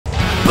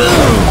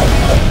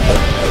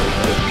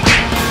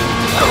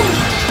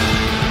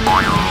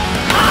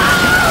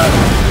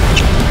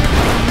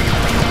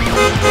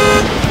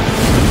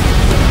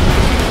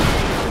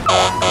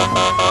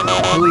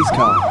Police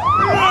car.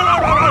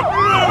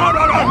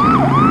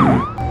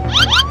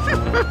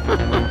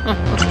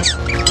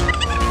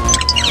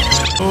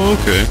 Oh,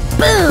 okay.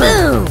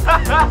 Boom!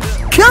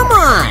 Come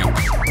on!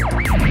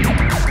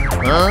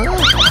 Huh?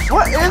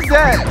 What is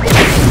that?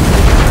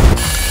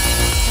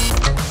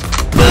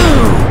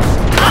 Boom!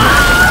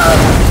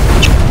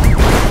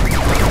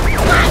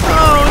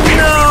 Oh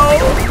no!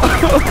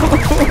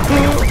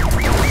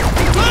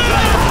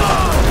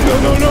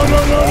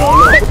 No!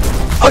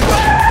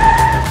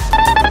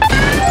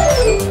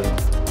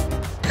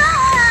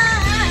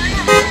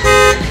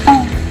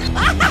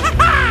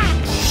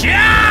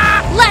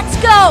 Let's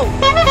go!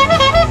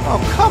 Oh,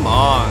 come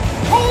on!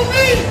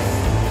 Police!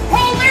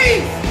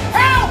 Police!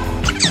 Help!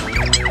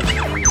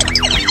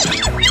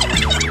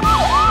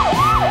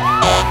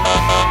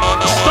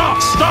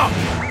 Stop!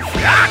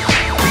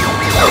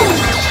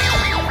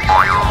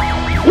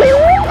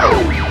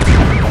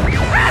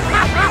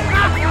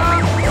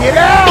 Get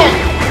out!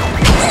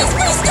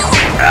 Please stop!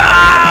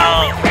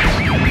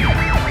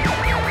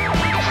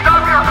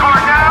 Stop your car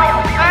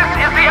now!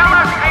 This is the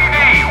LSPD!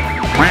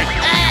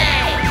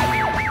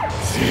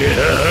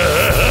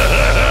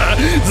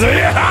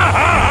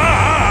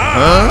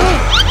 Huh?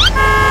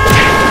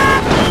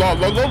 La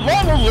la la la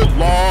la la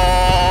la!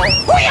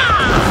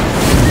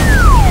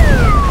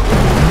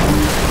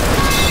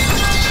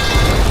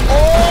 Oh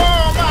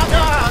my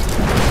God!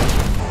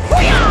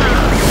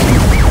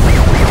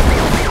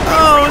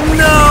 Oh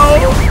no!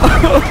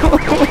 This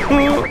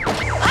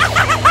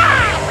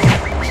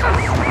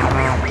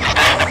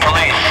is the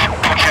police.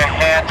 Put your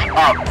hands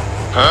up.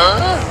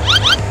 Huh?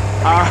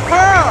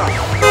 Aha!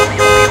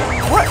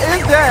 What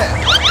is that?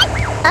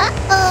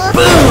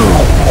 Boom!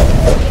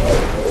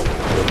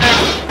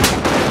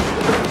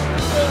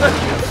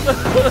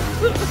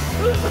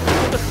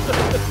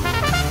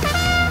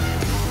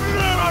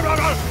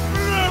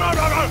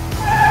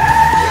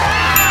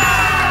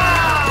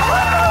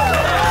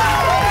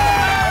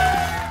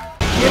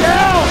 Get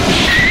out!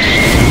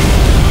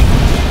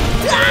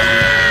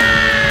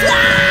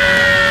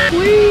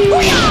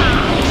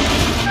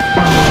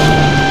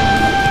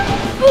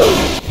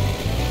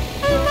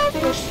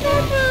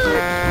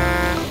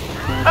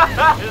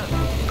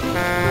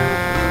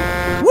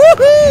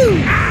 Woohoo!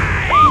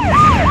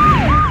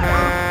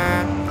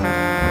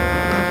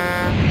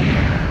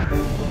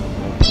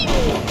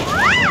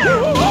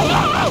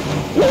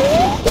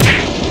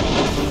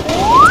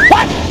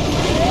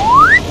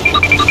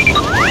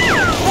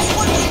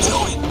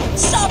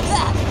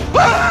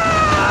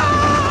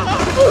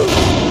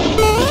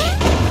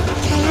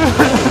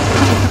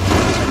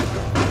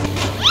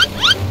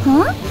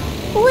 Huh?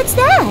 What's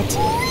that?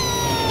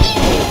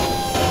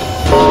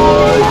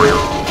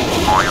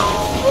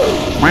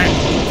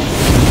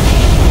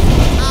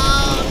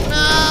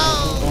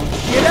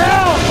 Get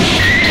out!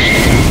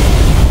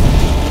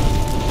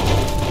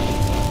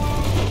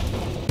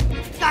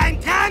 I'm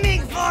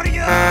coming for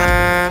you!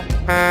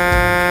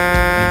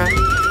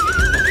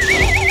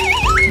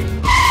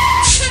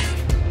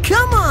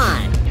 Come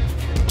on!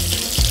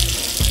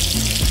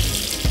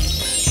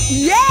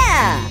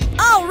 Yeah!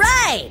 All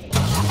right!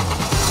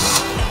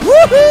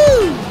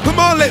 Woohoo! Come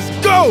on, let's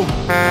go!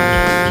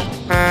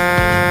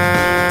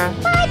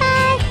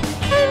 Bye-bye!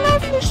 I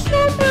love you so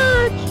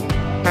much!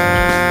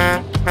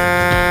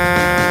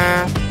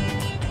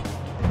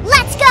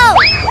 Let's go!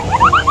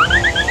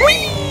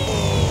 Whee!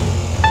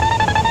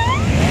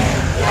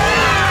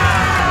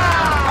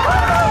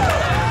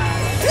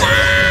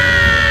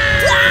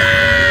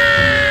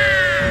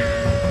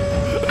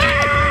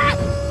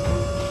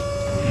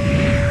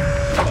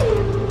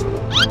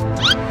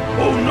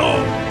 Oh no!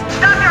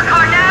 Stop your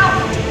car now!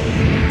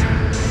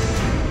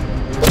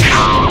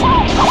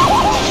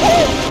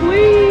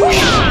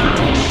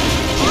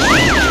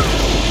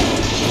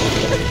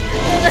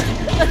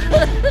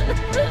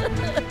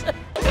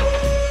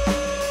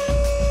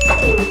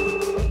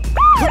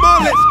 Come on,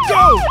 let's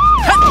go!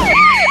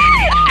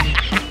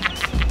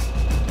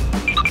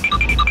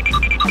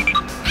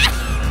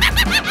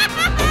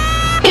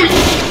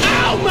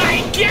 Oh my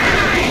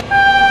God!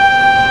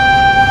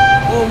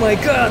 Oh my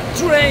God,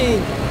 train!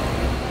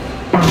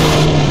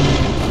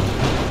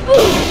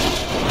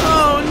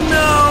 Oh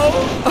no!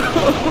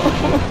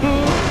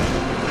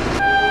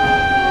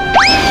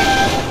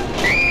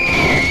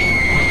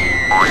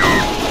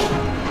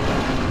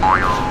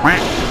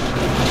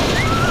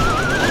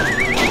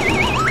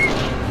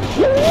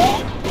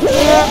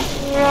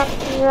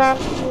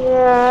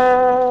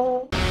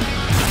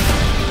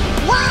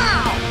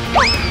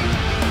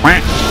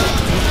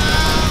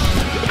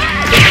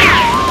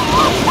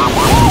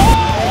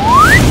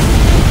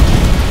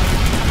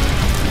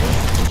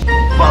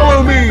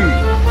 Follow me!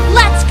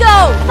 Let's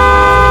go!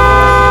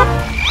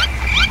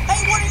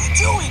 Hey, what are you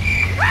doing?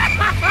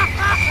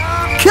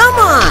 Come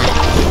on!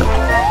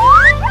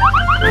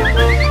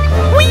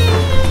 Whee!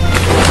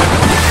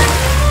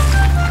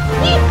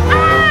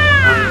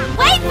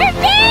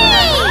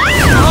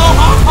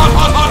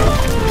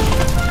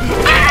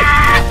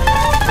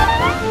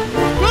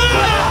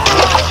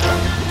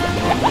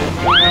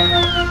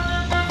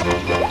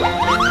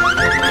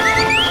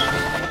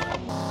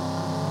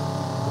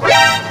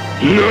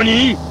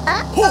 NANI?!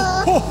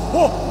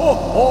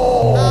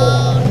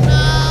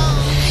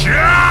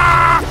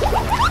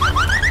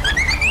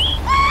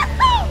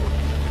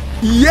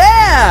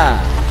 Yeah!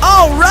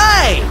 All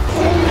right!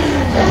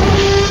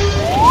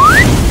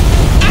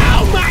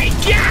 Oh my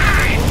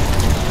god!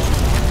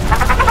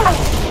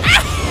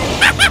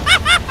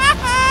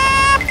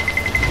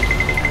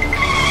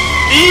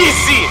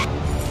 Easy!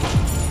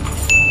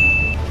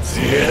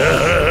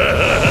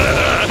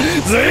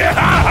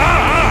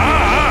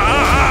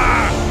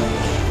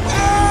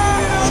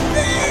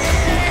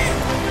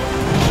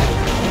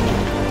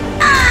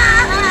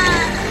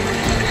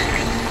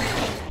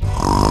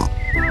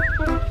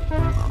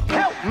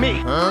 Help me!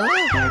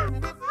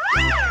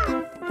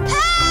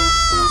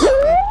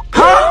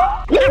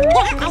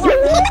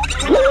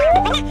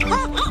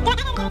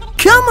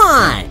 Come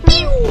on!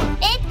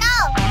 It go!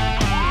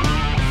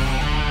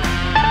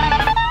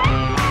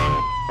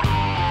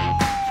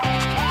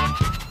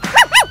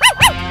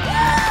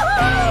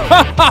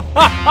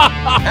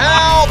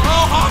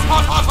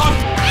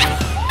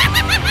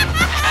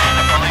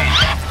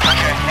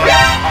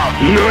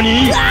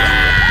 NANI?!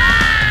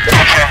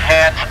 Put your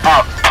hands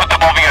up. Put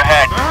them over your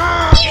head.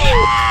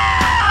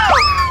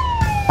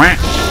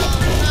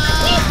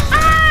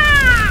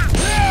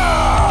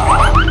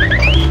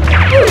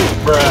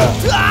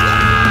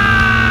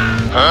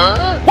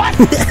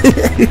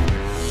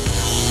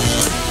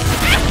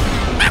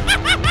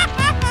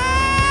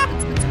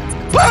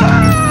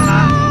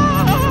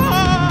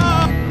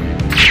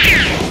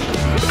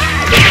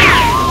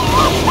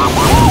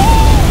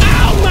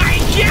 Oh my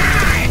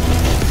god!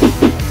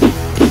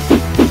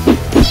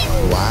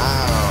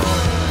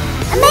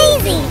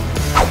 Amazing!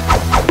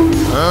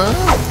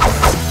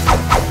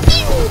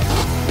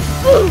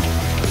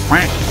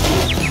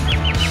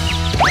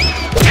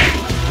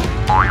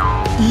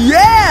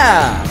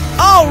 Yeah!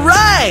 All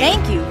right!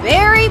 Thank you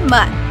very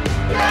much.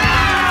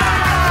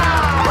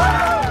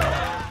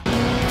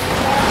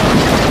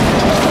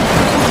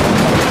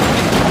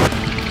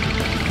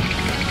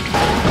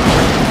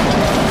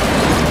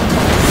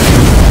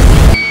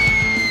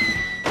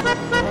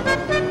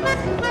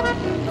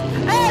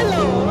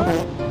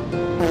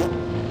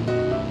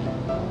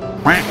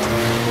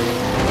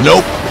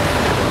 Nope.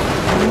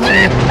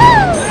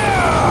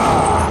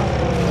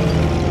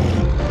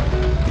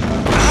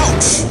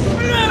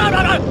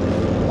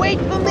 Wait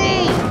for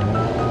me!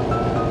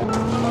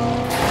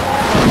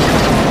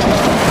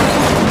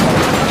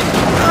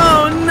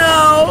 Oh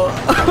no!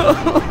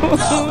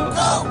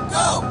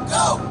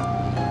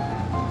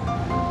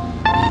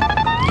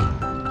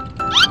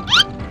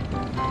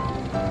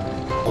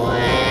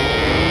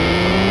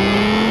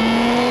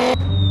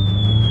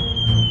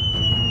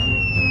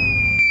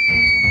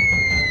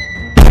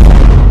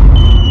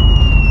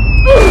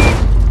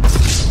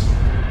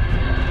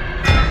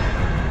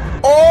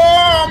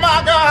 Oh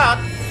my god!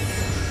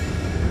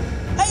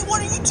 Hey,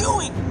 what are you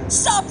doing?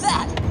 Stop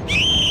that!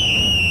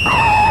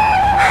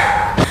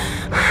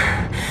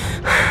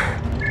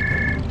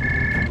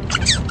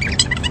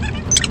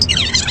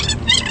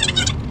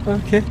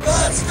 Okay.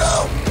 Let's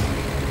go!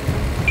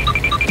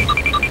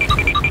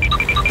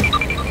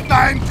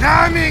 I'm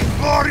coming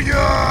for you!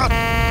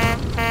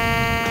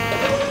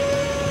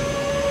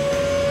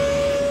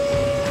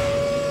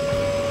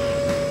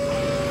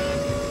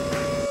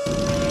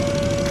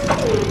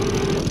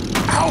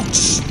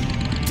 Ouch!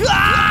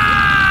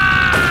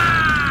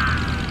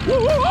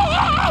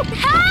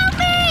 Help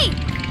me!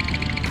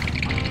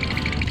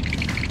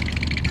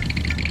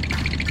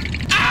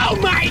 Oh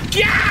my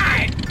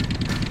god!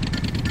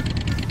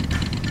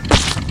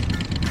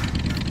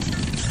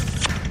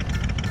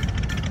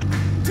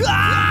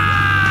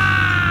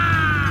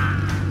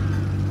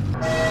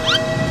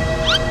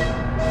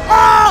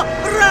 Oh,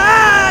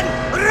 run!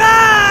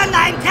 Run!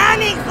 I'm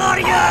coming for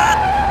you!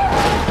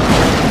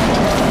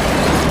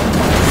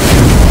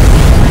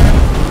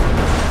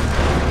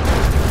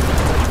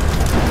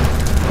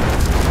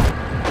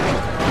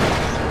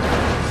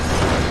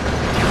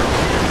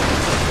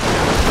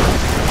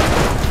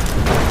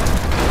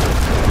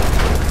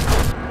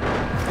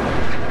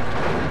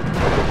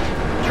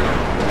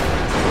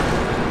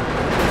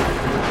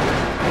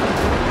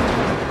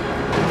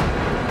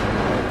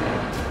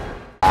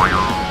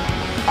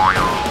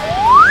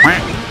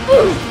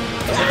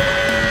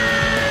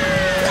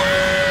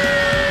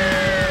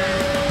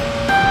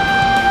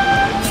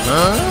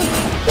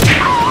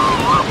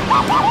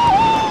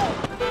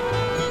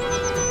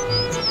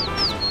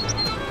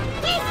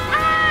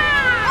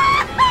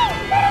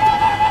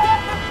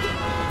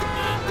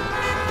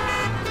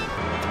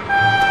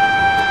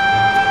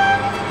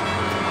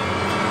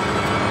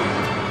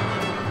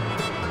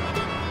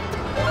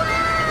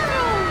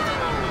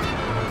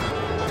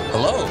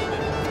 Hello.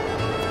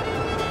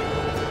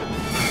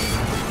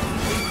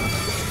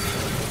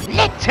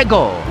 Let's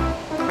go!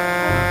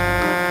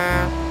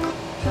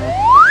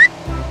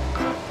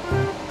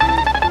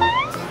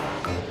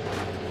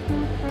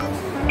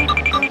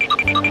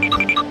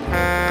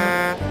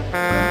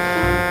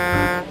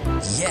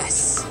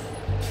 Yes!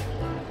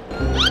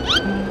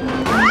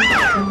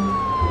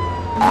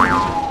 Oh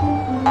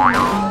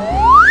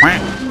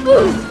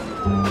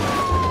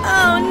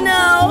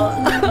no!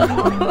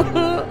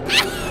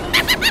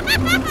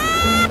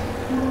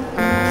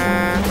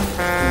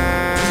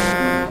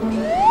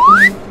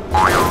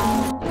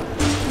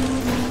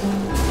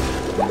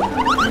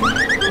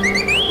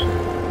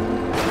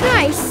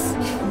 Nice!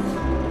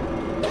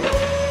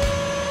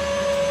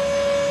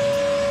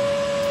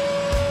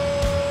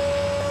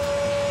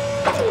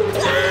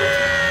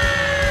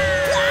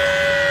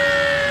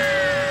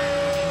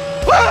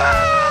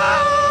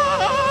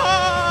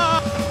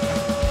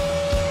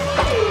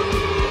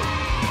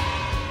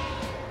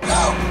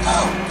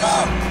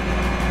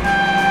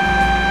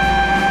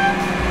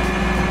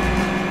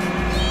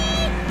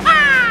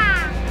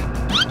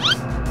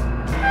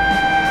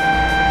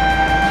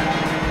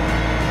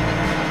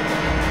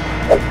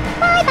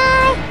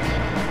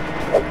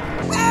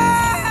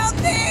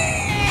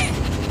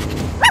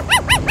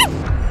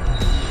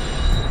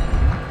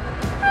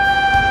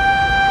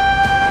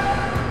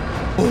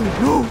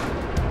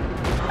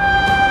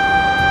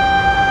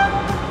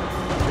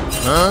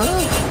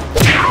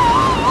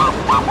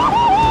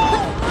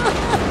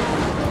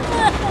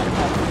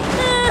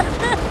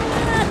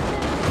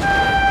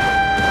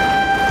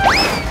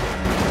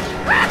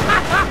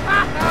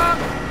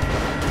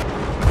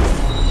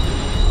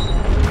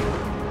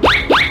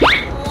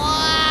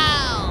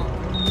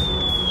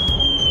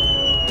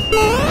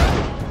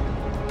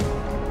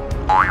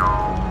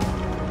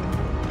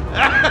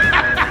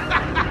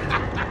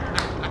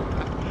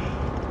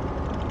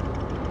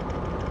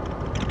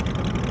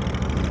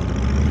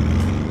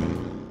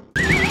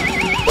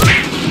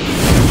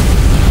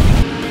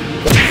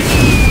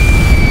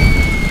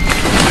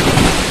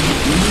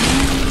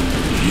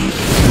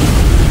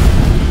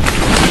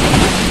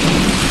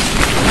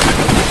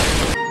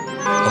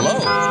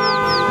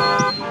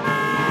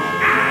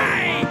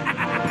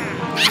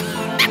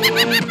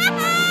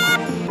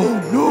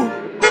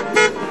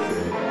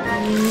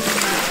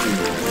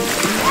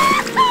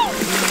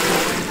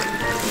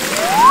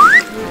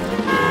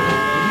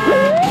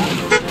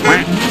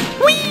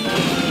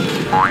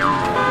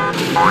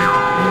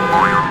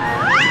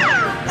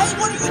 Hey,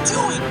 what are you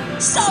doing?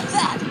 Stop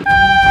that!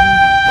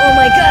 Oh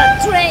my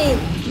god, train!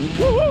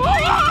 Oh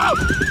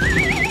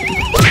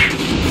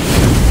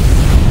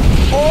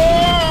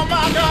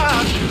my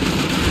god!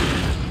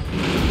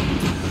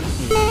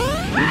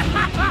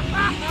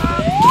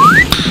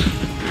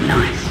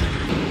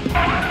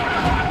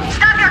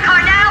 Stop your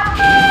car now!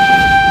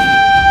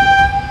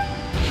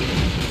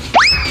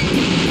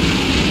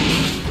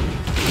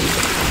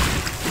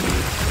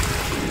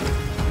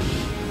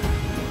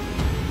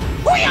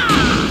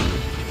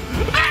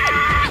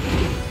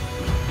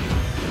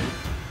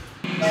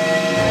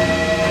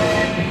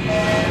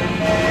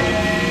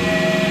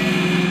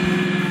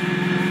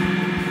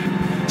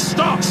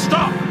 Stop!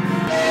 Stop!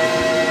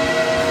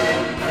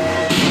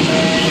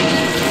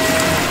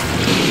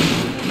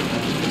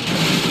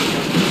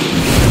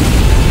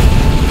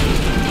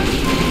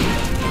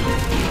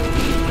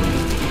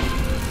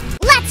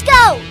 Let's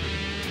go!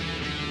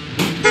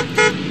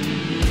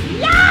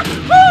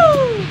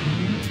 Yahoo!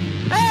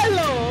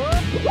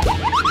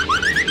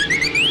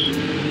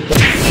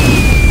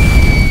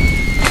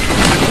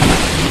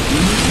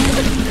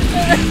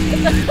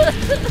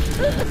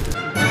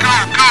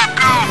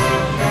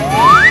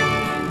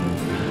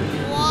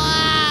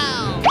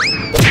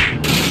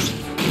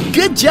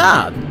 Good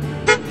job!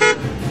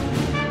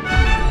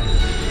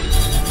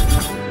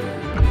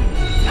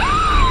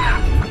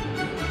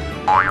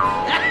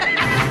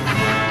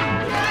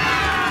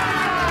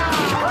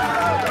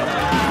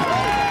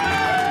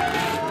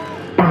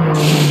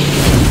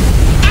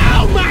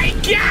 Oh my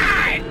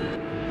god!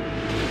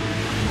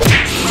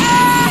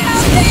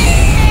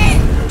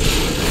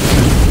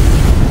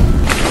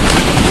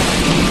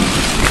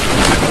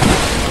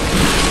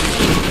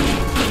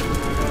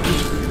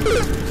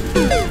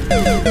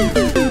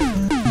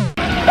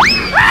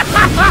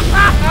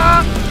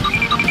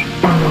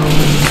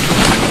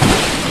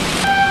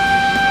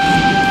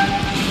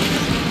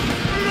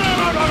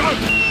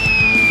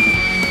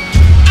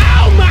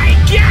 Oh my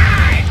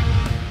god!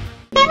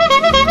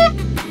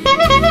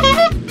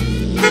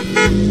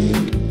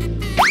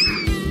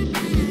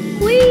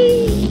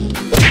 Whee!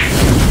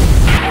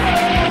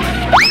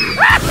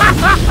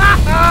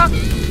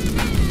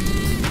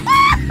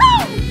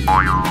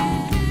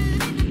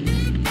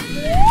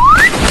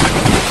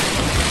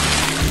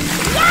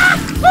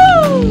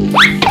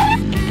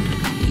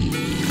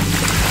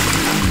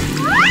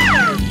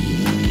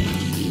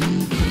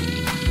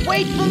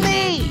 Wait for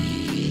me!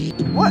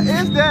 What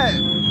is that?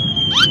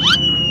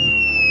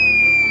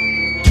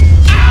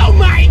 Oh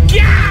my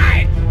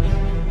god!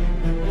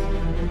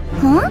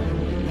 Huh?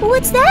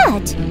 What's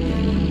that?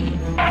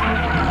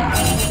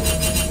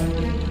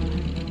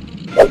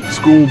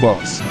 School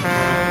bus.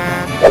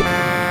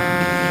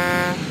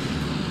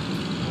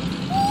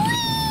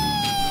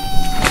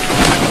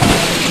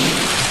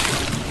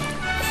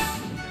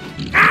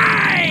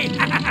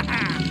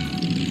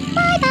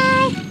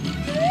 Bye-bye!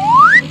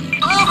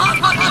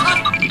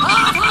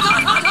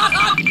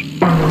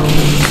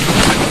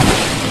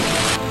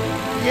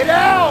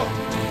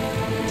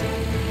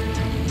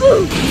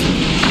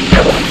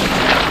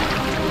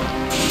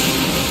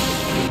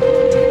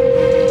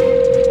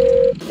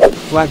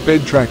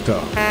 flatbed tractor.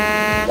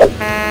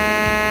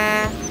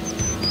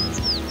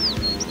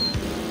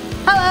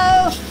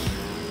 Hello!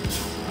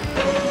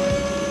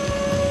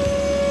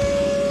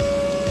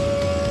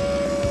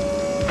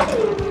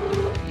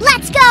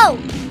 Let's go!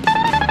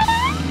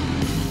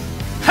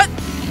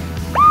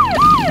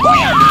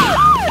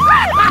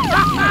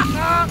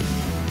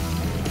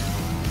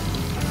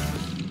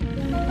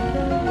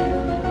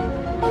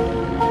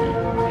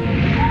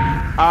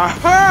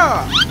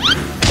 Aha!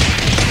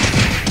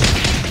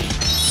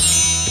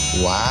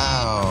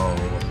 Wow.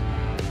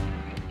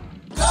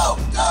 Go,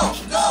 go,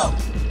 go!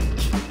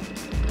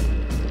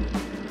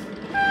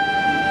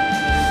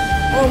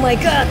 Oh my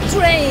god,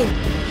 train!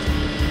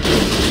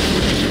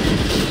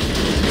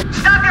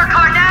 Stop your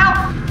car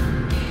now!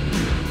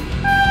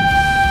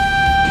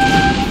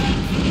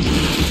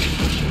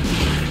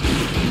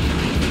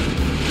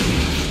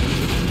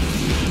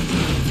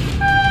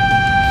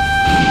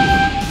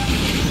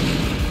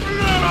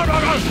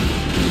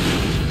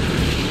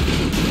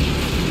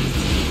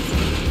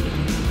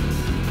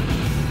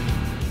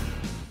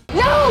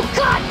 No!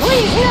 God,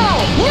 please, no!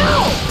 No!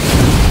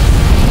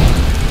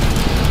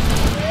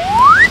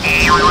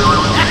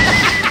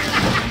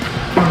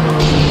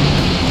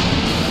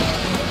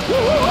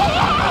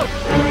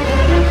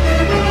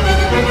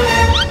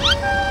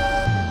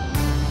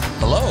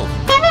 Hello.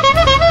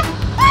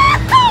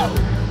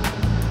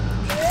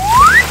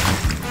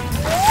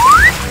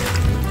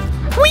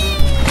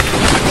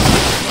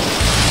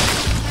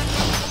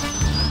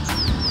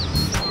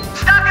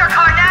 Stop your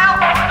car now!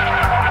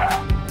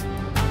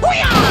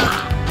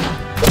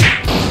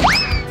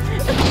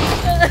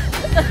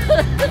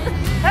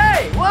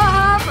 Hey, what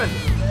happened?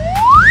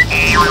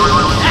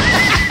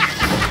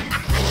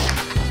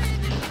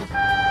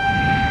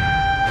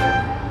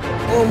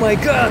 Oh my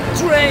god,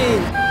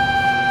 train!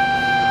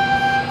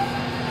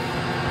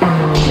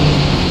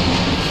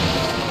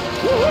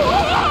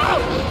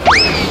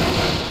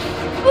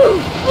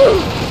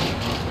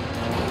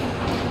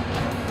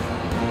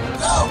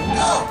 Go,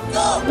 go,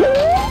 go!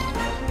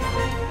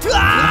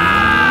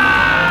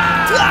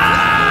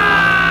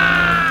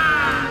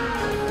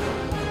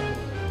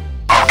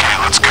 Okay,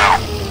 let's go.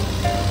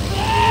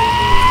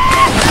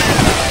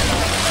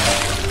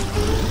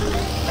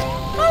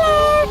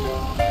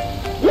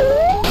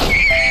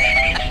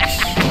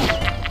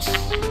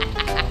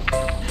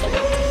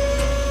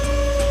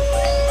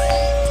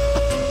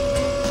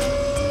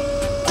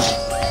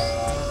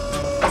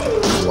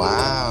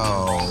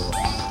 Wow.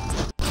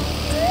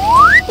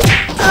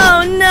 Oh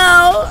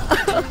no!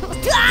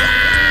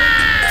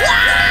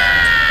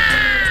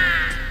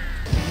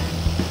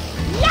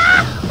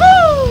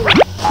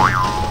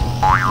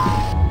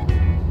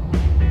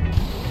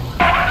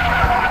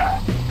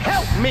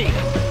 Help me!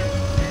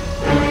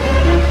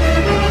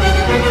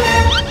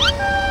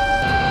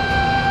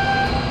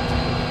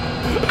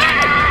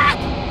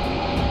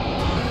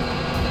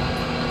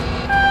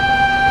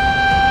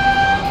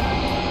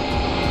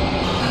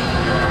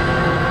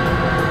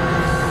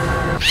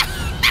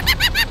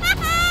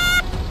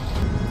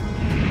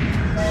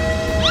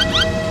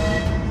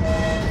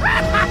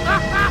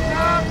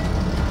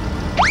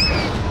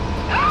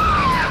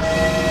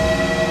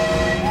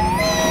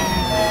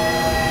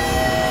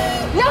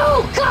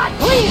 No! God,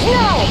 please,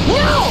 no!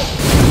 No!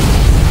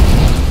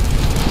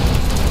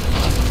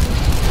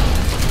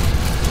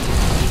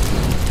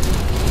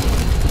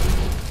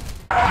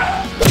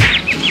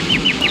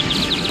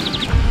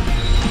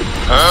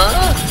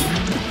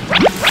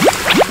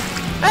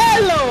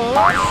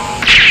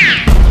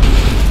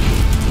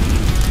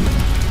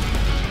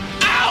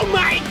 Oh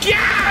my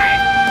god!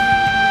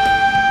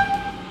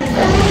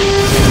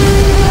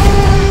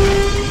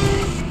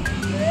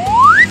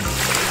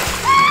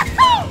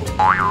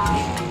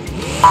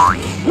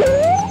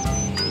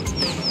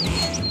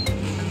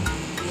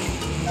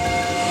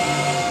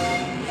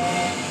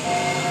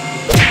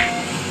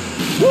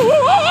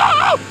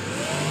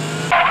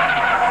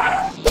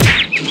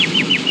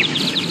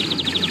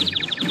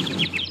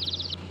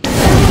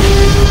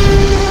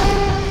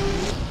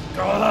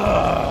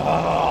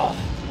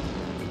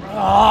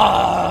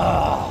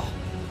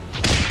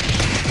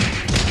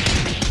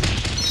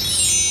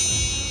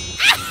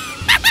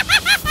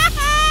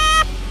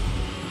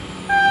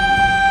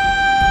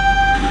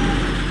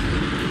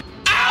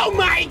 Oh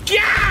my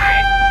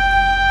god!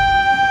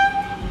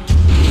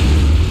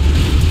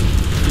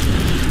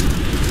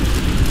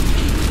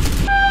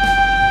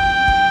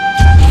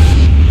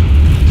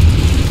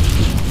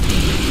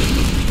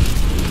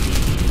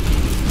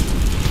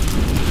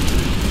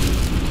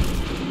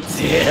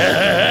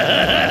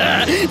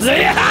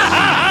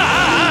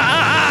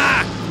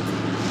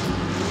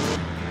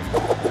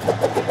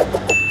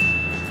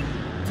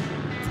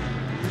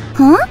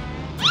 Huh?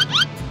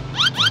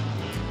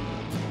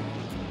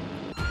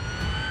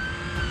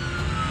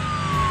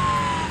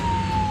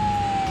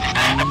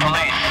 The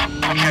police,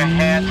 put your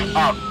hands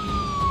up.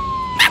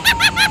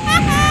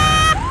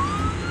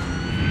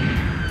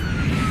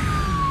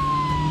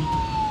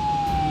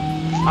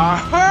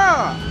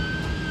 Aha!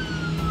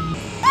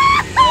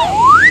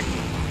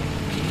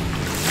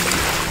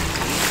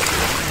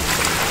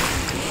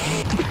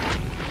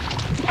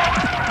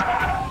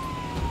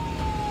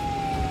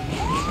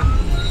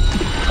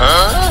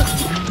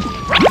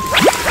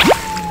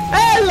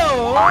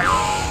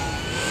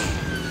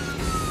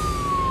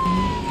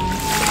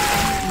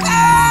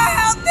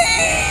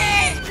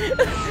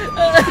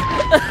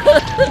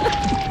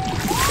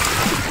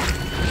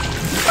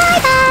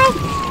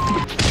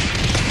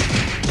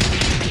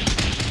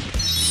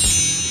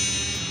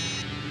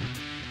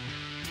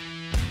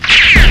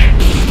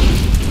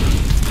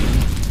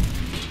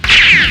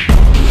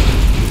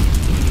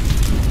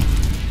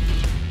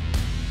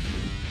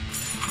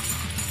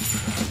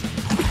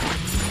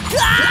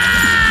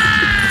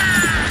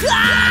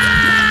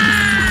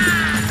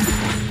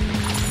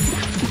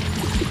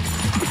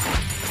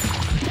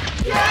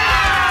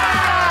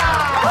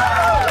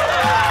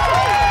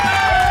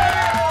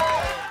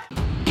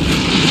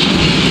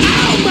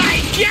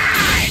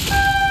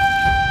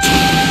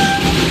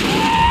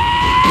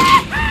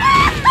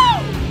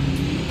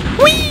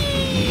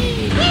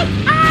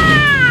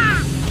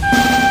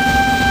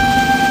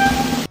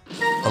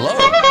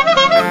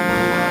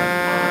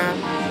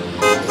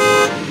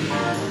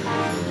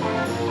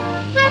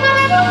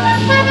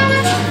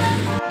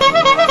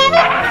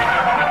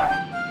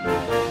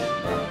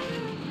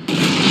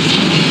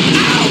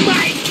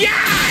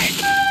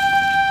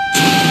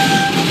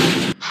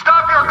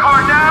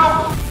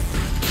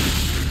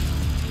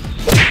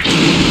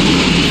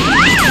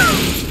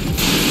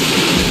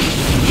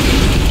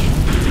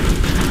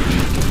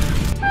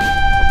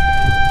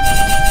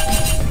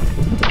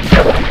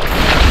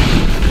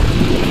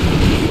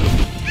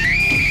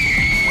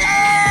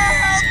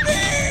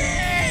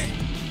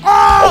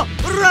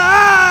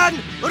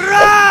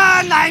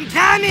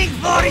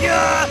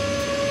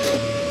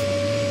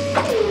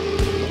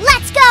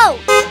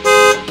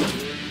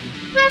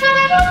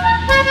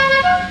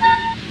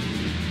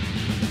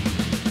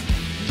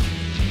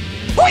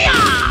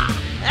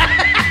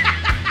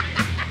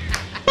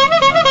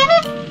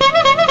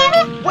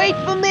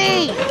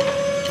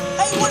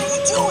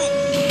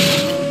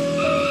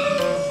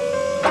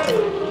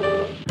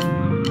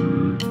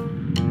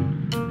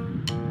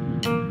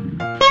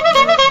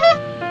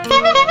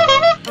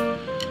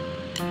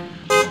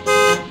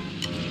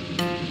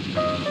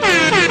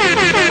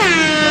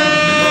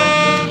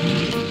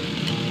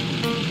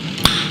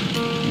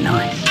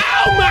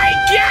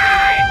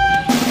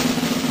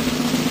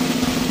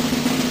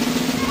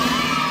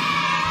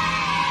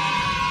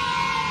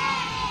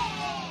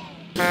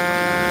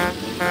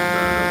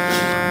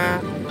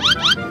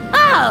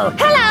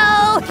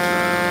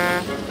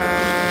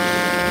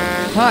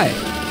 Hi.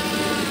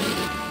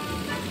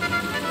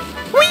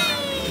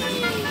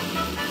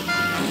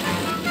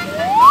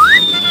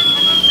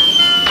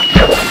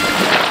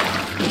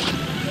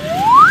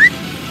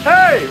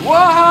 Hey,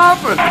 what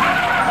happened?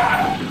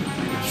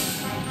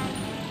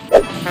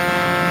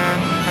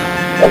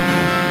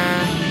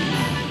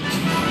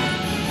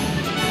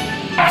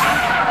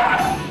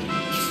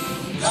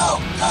 Go,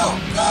 go,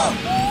 go!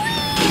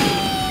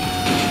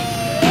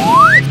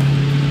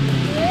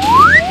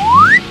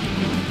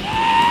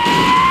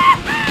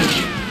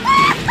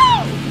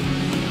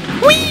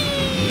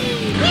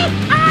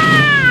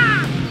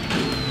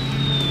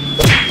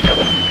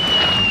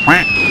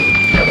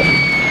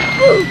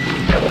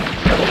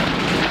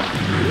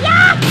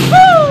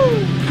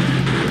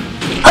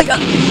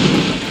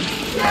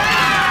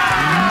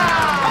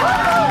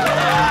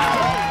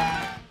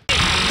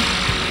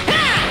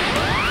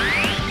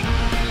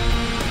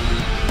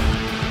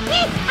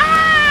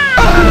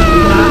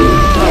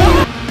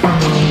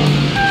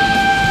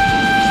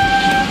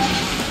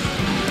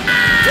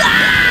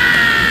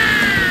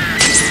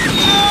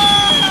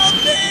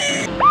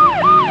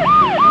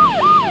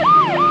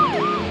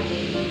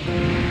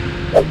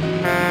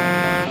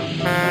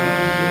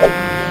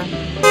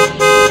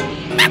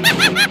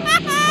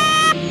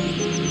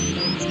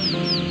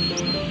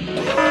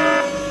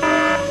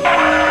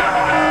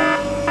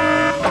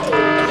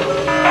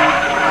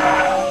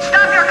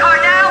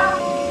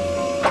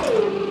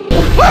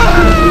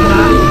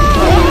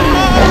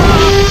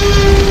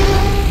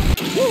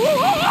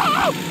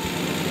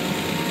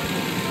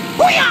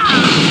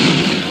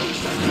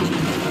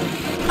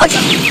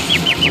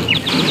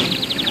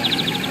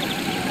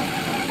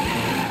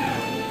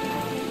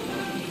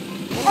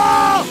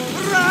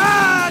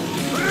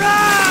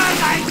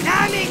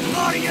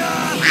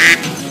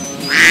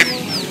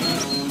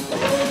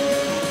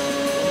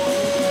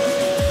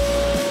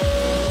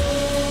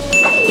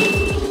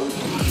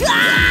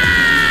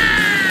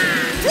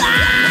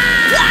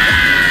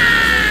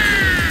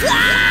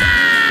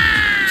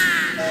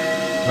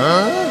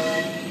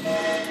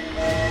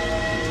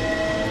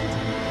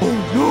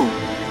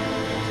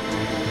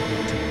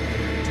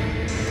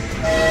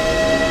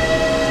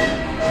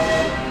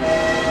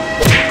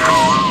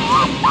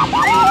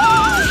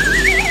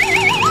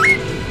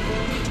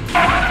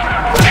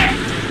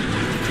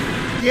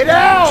 Get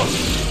out!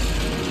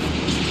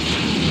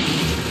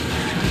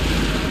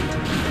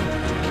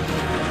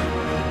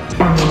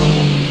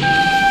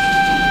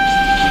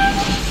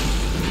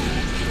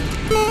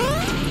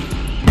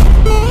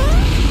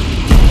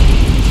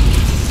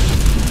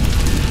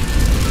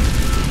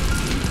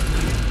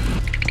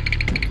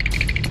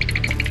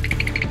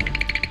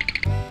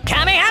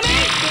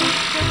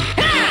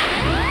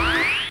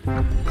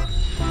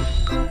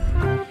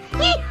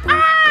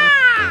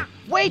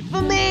 Wait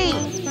for me!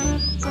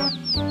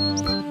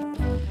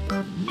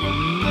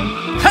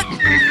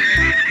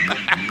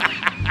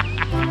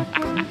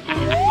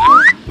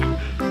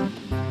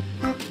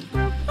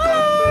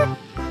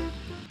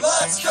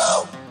 Let's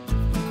go!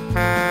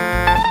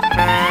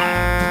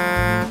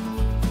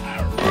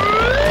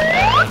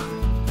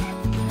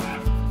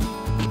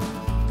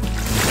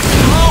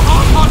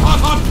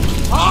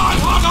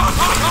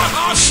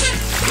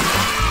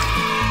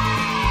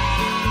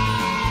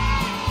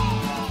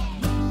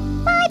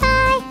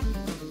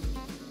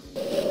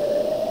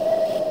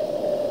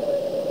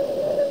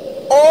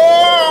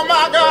 Oh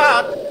my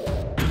God!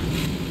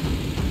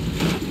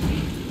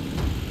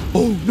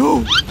 Oh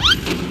no!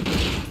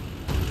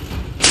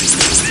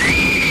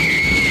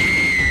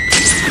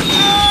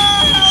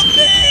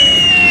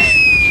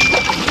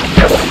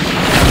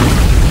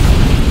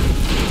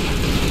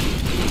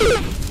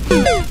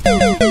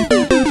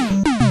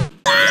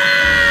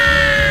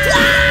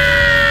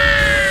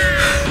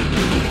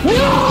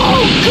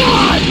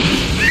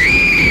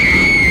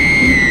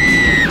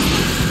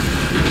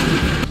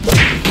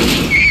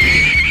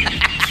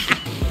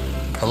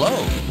 Hello.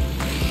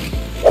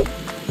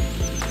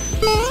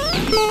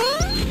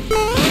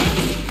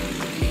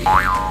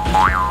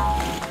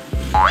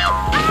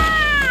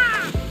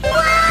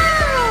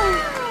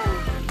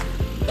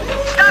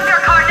 Stop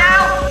your car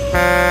now!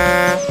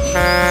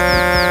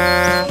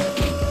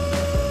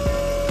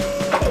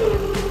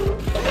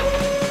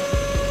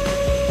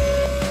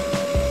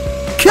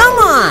 Come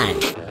on!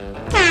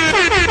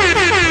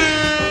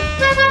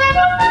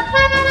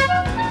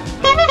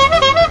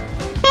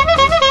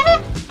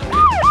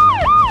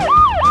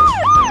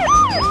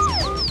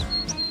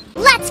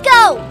 Let's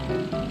go!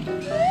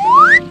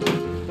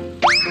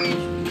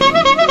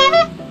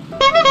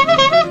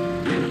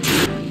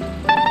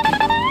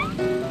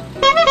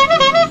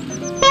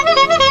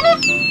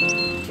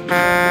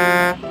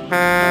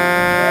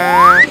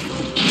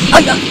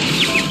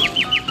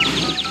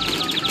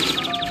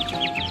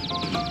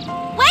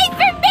 Wait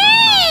for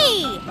me!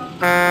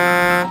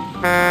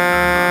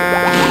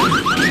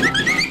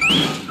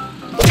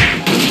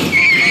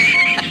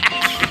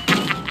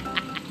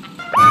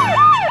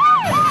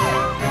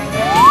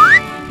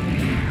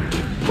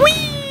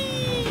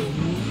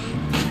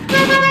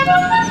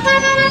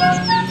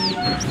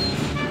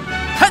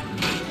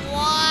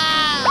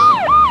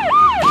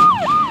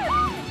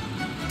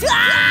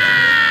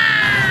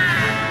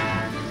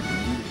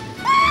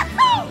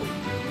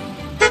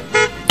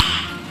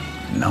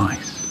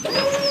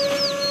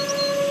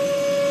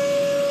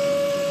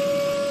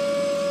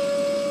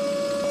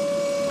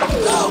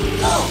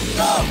 Go!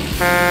 Go!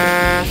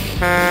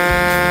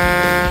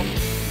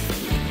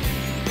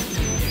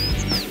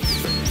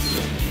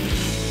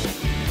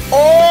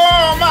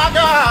 Oh my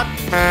God!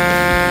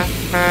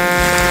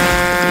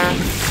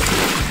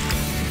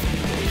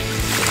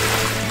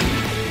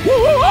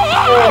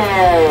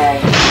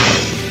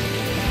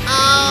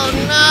 Oh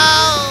no!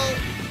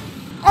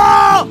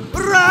 Oh,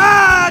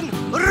 run!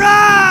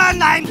 Run!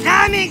 I'm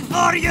coming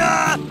for you!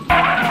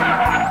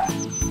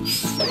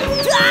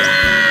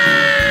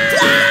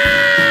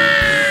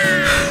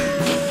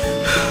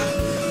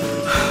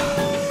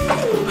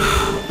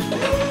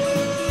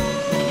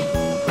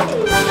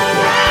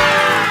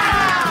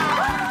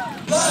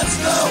 Let's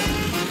go!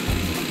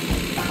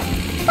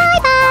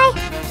 Bye-bye.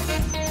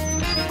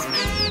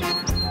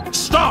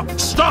 Stop!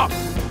 Stop!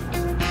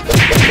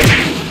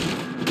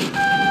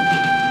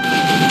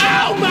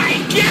 Oh my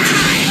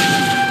god!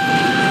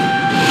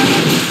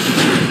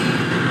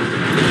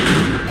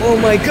 Oh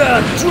my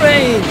god,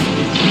 train!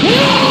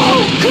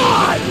 Oh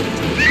god!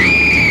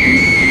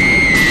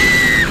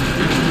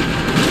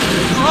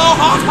 Oh,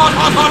 hot, hot,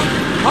 hot, hot!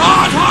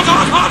 Hot, hot,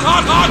 hot, hot,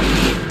 hot, hot!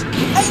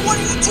 Hey, what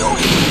are you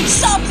doing?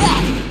 Stop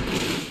that!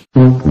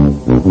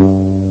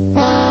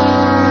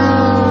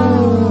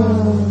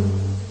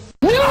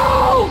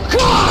 No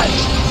god!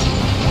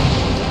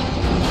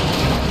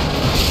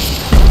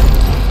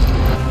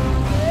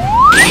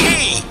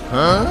 Hey!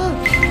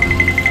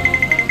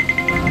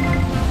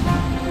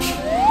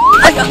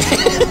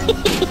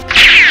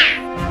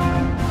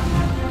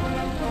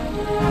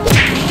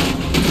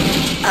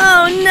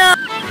 Oh no!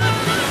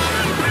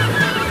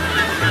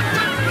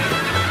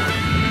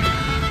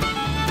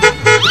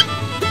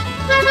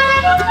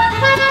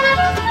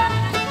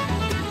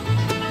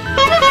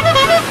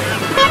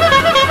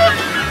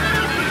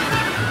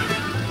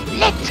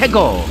 Let's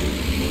go!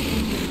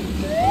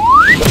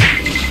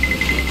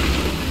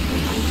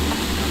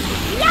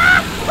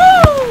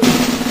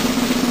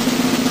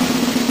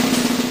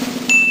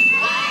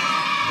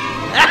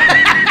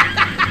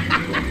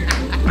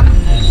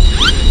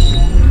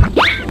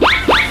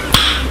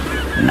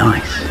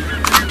 Nice.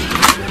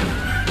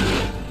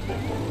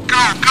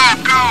 Go, go,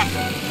 go!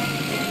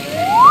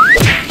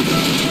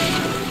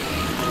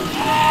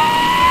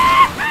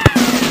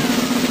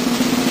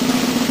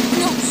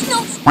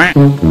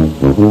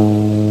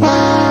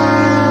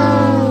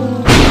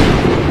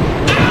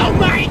 Oh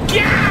my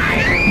god!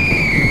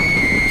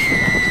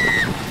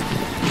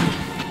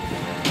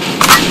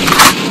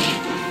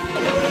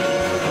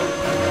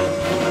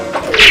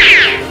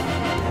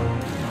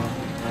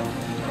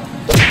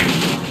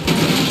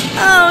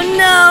 Oh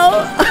no!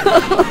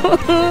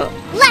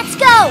 Let's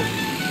go.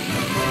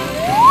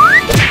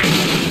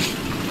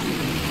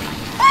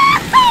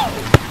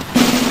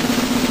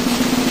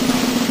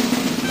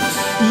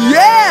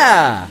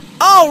 Yeah!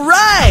 All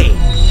right!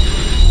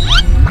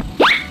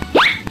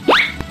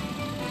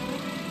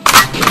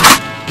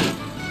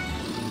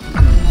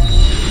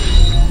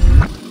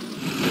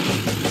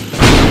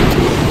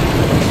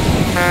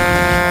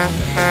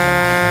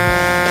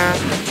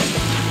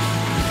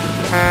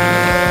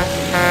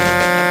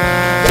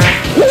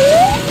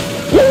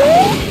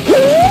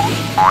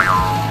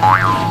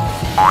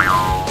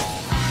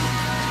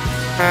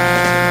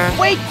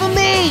 Wait for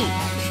me!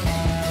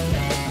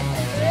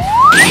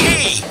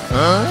 Hey!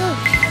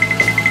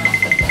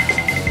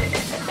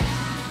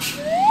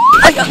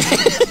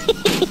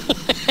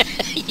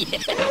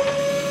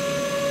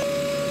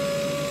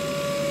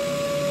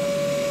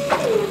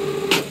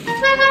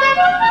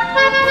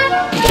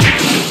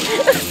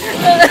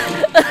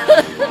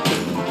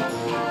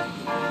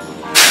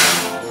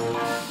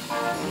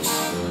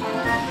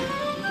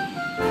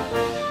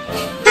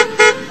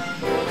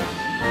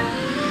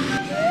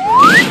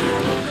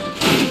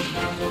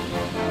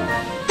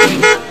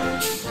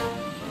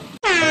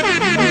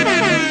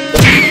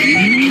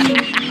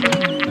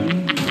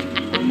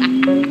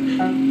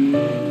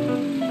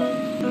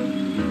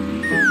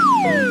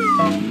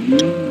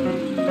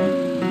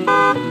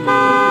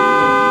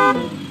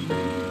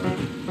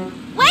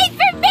 Wait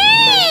for me.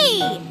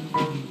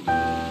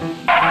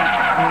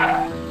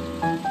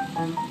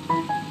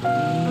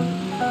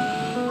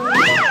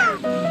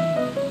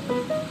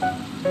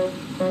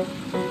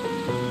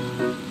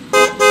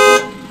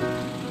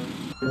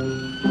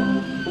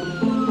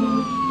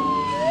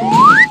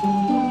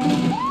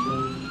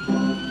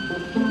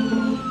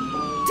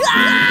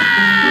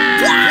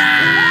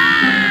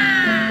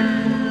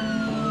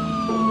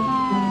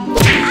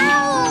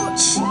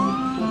 Ouch!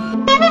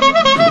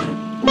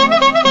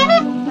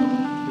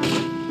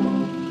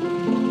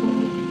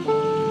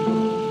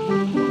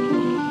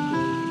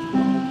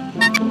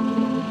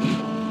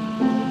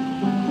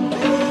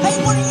 Hey,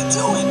 what are you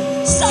doing?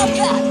 Stop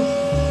that!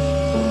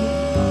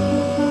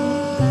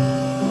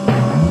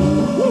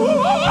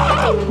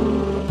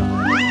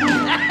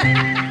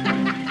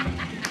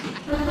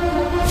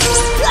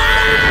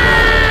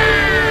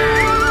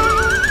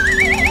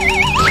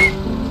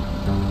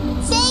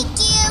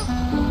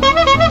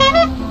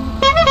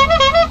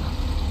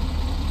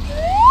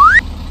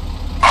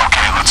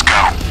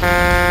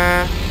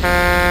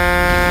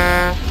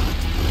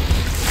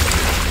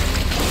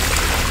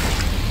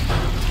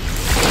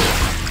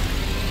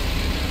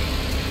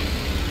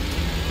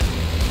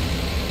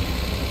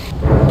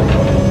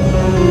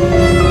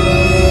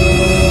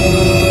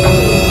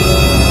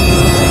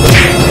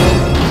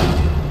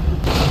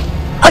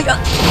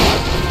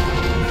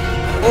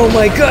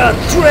 my god,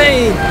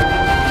 train!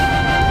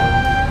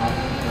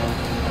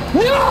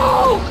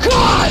 No,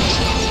 God!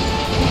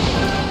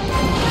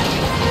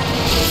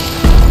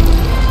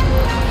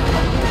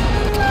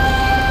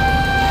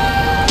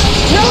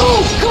 No,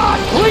 God,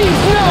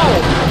 please, no!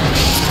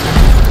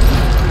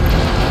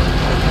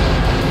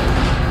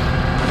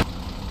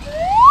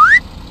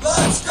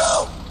 Let's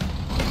go!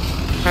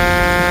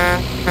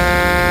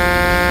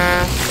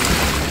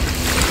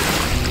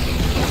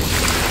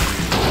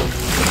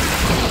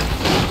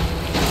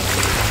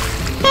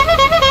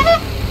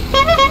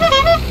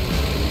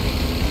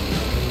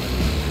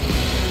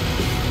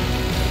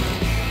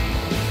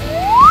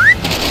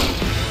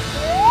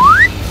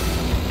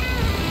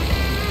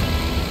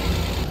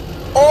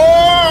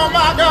 Oh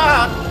my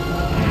God!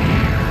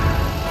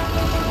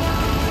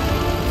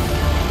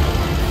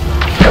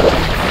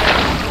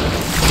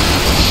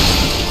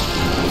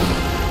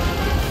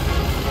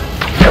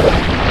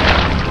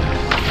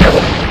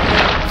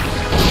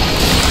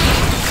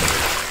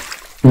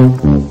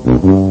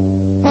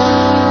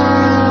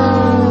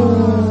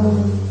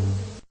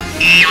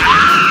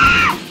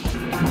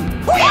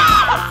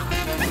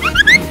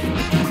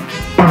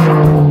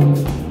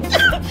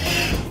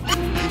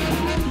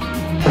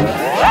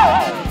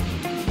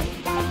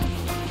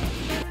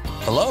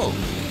 Hello.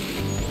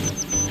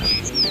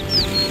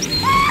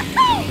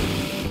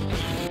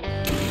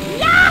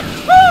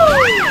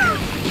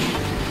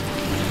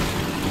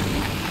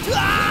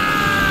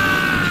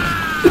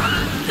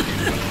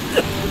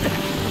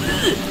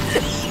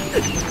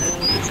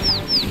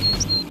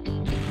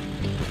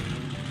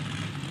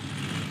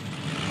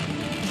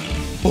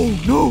 Oh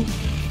no!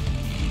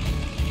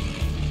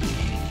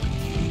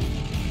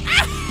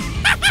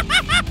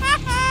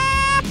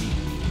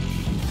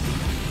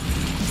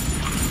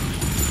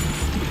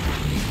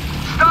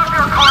 Stop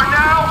your car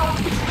now!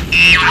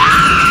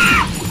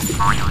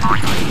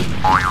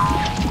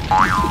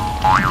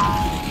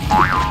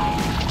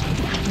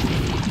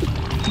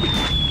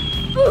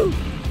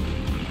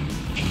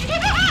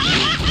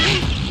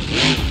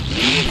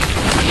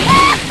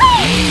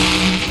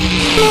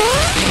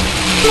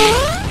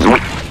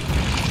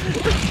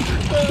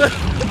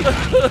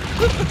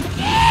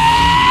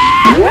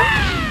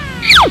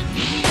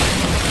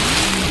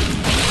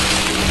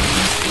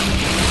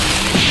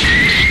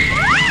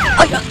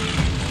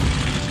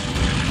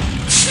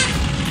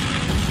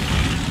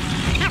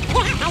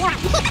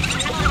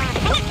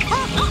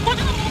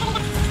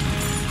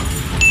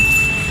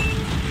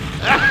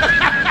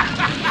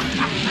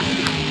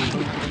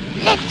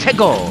 Let's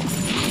go.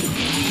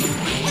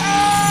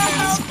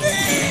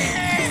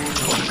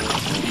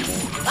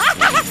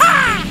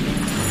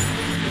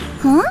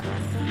 Huh?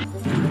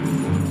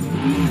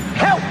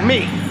 Help me!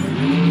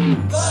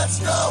 Let's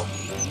go!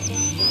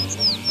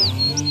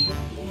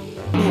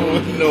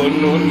 No,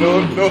 no, no,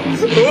 no.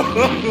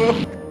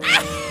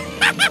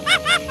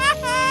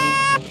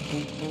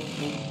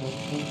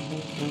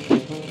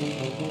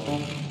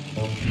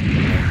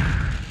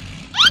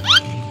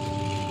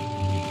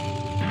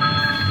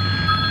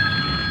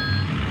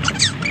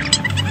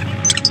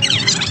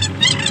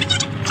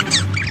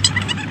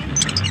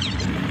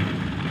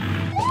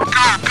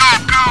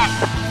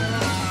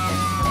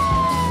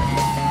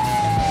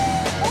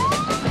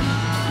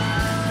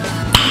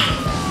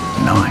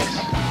 Nice.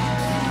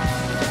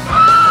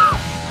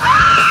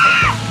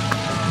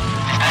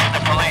 The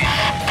police,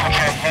 put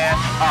your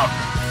hands up.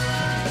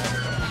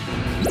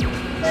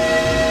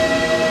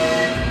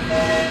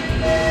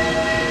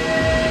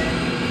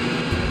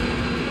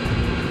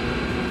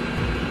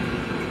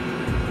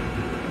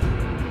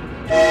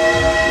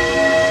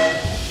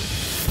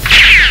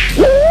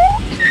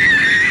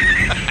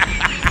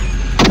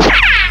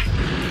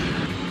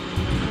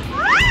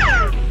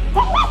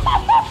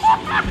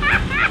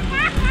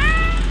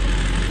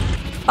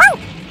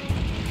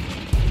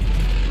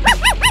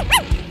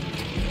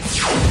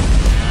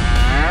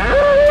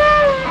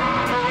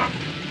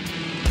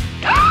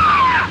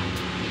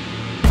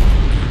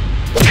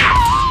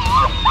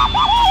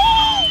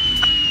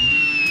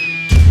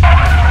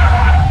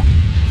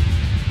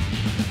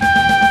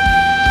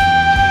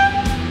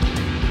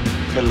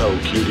 Hello,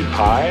 cutie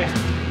pie.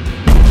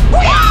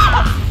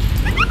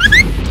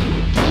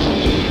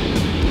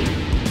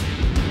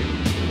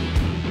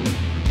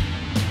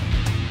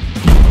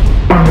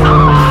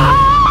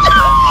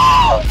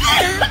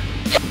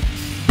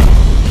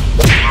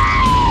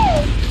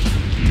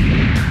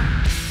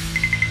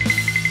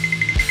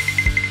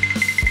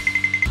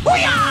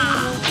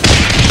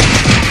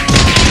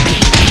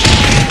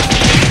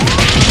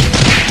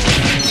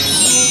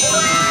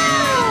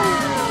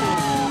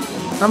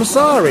 I'm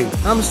sorry.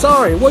 I'm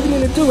sorry. What do you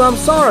mean to do? I'm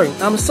sorry.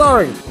 I'm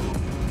sorry.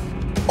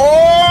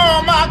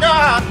 Oh my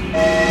God!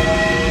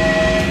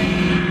 Hey,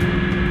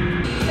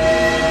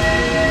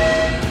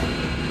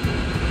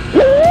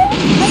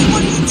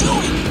 what are you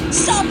doing?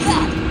 Stop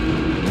that!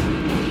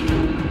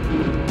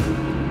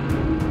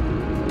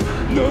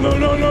 No, no,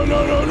 no, no,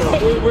 no, no, no.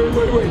 Wait, wait,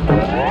 wait, wait.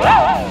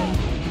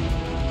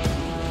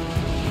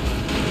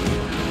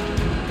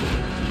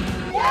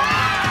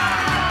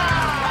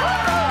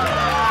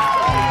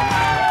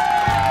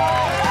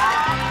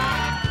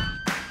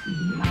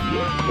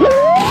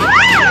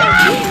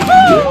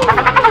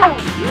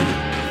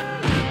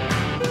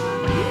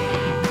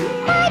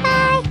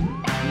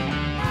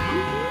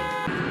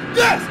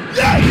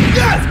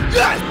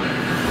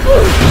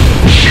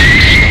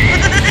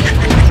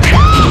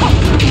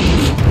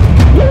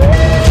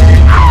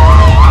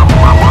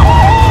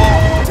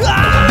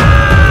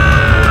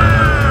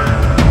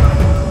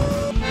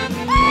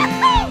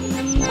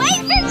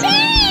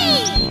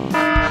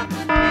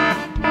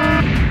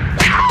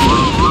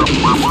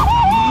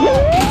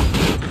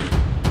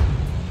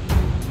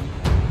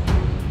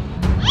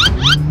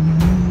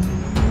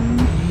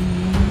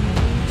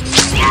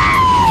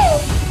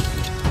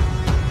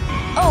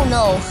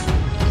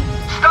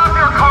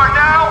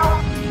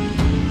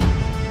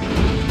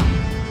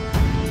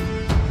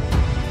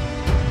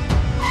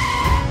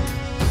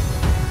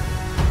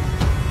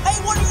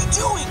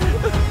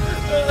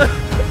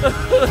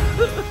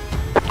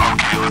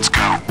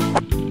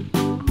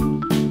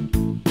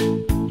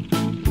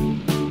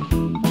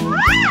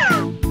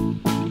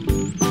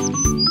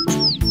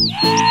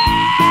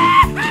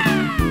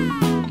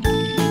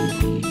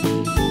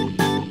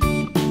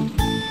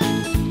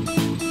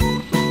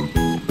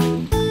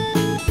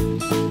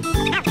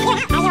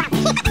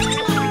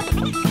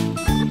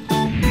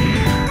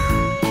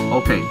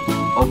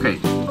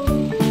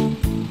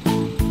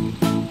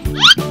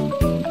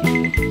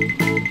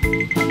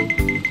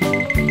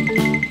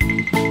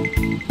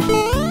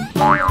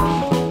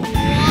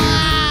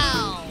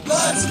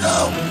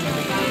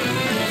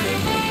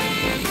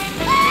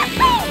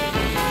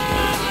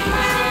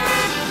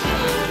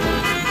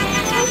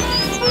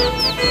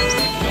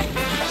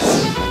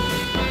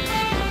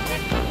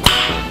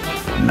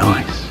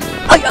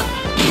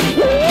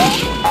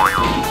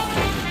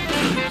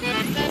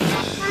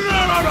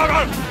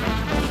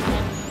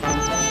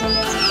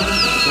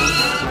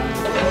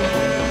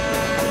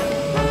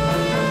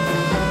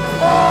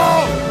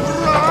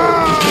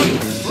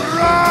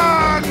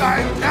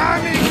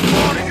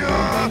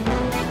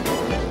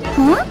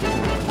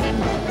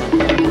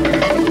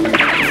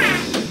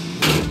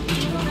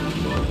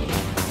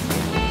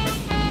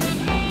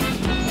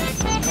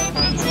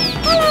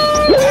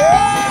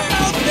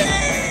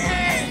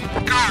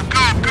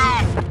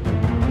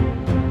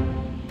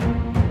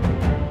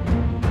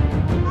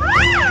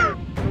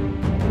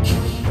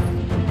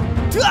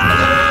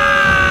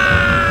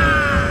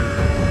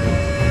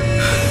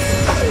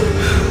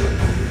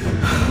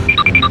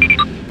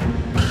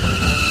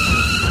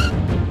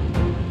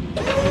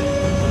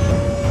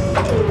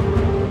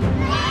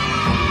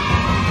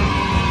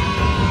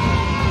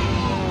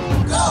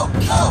 Go!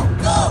 Go!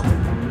 Go!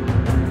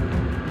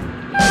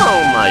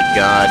 Oh my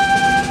god.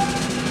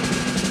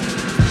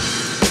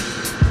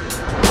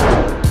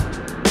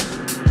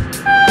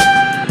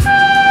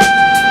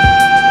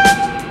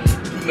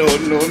 No,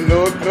 no, no,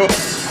 no.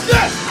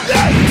 Yes!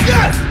 Yes!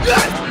 Yes!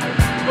 Yes!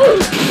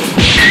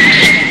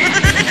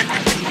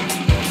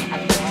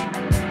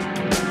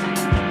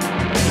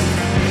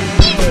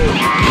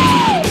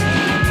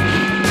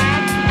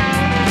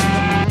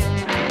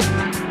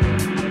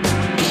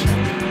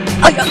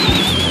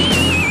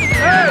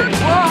 Hey,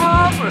 what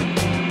happened?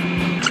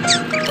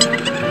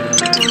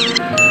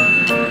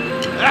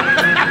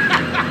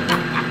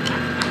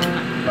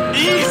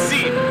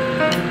 Easy!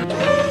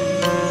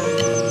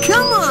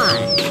 Come on!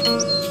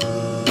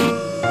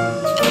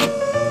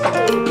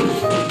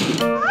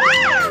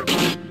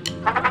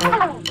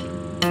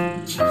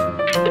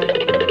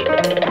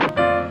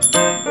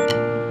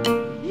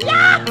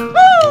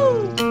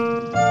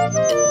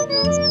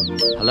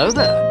 Hello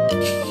there.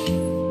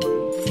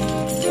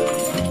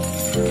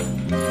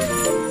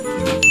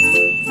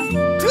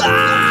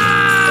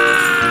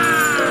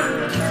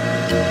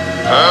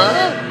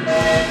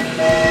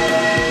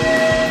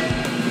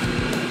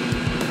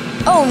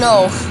 Oh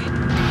no.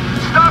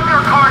 Stop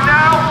your car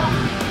now!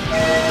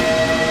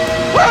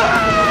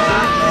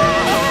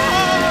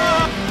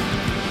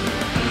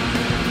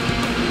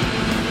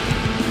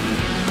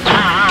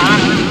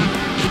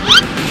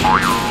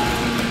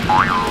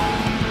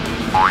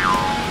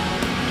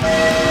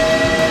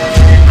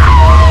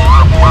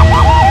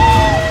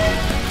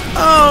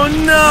 Oh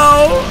no!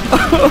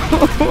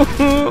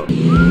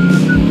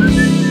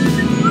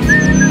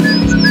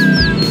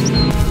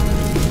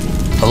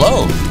 Hello?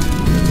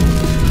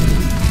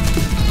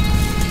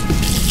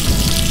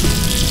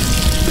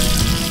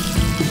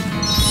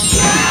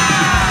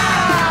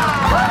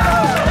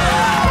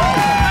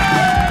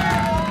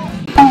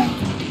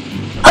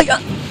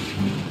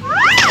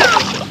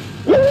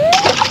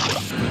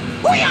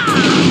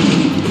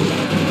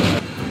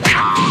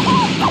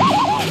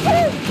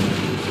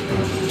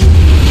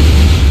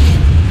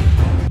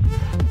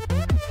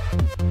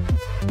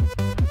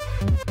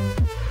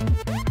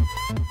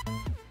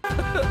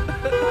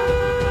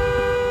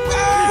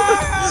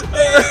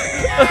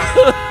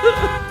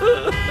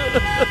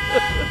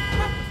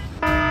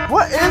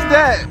 What is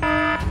that?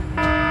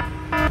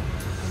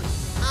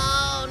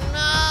 Oh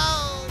no.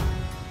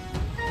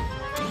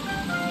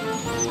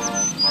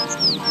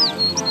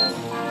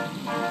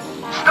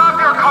 Stop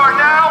your car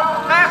now!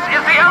 This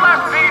is the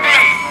LSPD!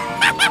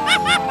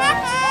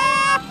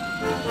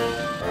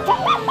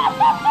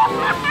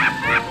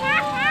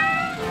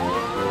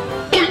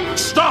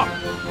 Stop!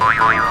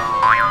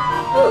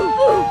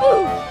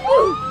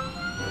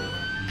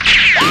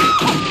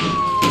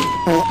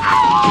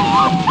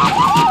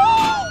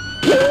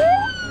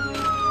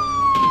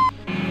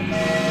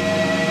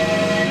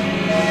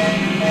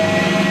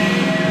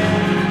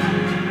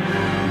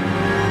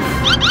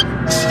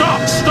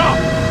 Stop! Stop!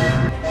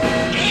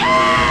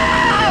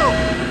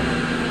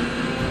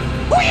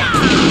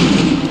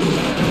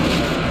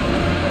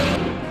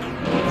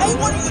 Hey,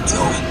 what are you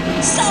doing?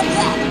 Stop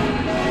that!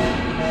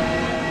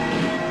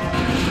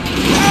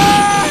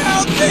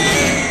 Help me!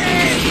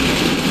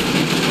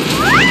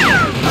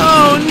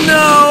 Oh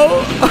no!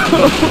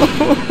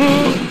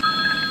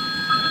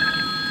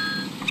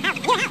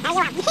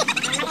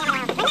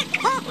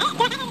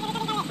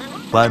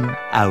 1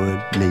 hour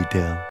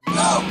later. Go!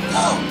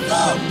 Go!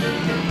 Go!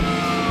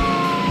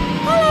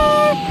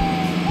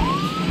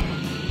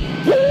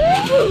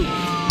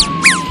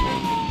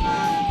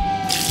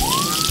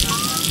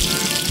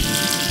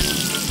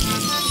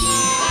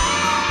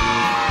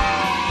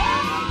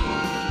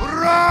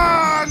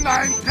 Run!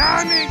 I'm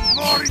coming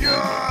for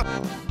you!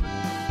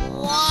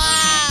 Wow.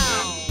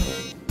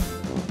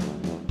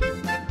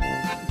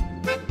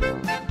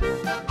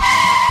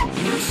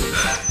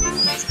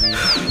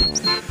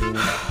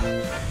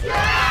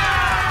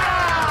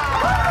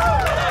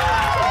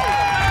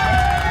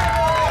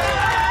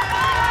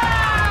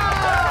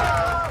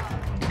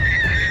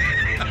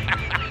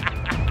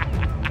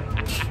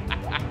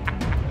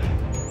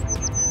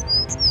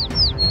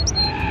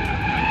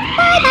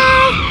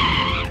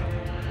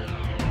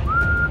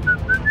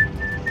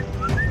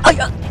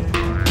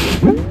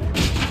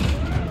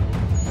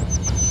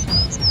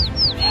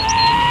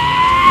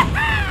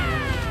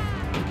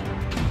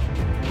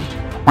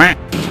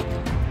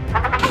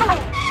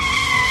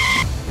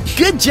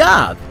 Good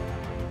job!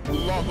 Go,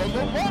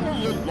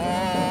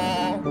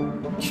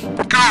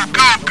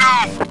 go, go!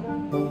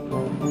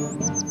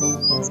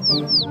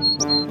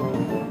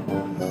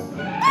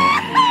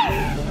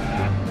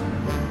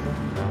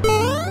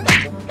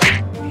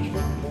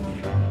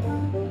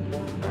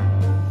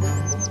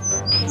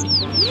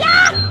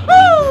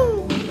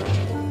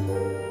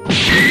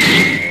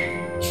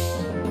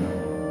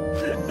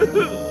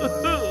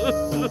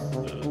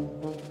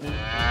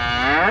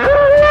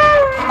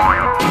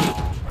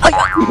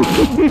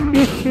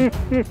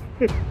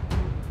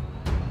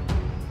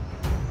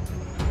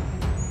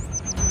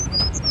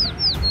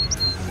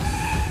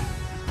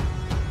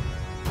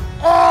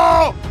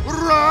 Oh!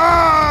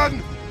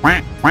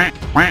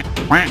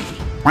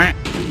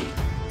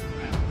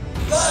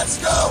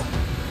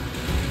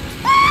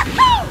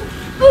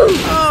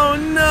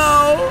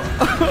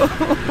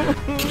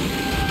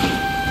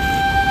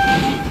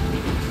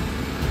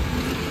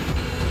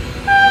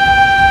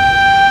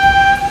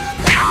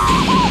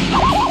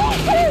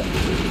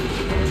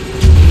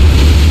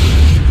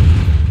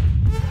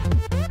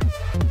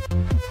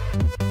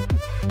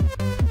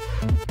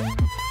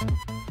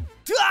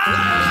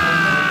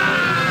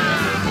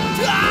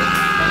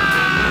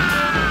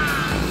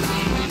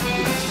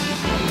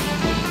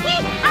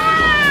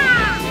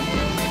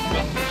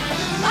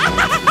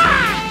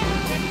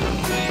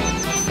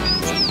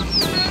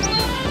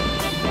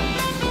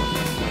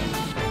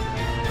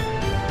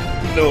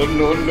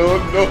 Oh,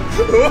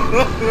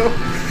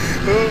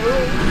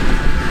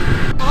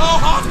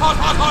 hot, hot,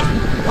 hot, hot!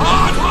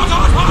 Hot, hot,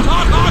 hot, hot,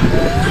 hot, hot!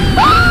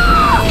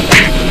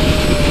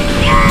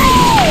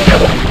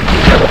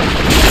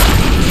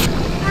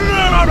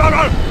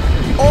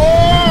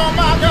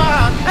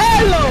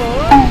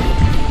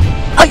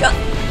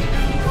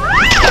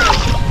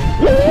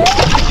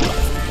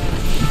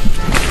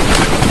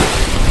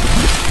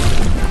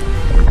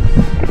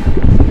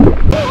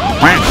 Oh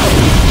my God!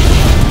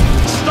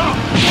 Stop!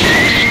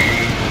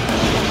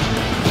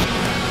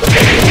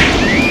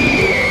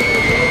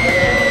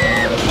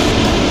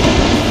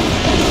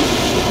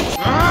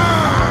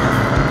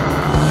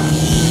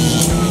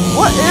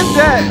 What is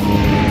that?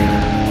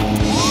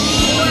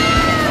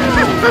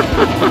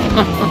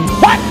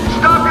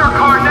 Stop your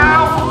car now!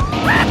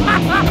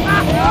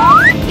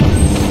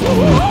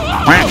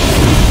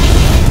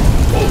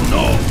 Oh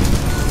no!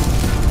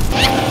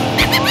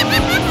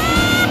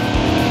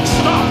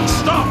 Stop!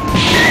 Stop!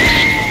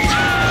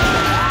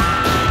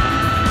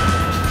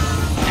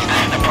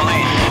 The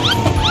police.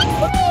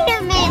 Wait a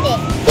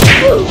minute.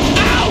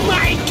 Oh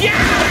my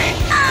god!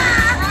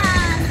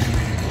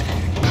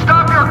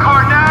 Stop your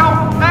car now!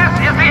 This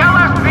is the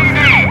LSPD!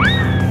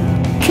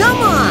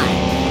 Come on!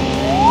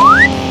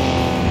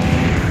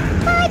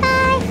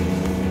 Bye-bye.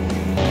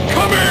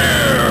 Come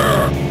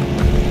here!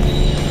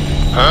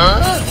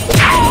 Huh?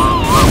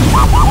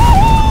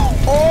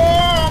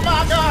 Oh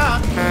my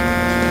God!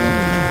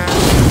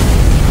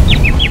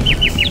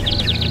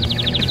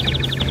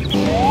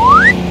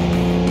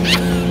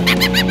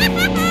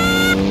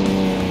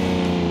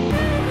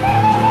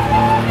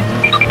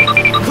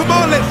 Come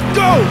on, let's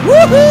go!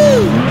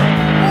 Woohoo!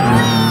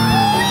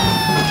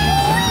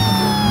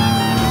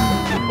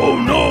 Oh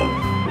no!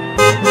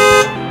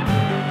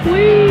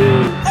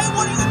 Hey,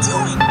 what are you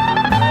doing?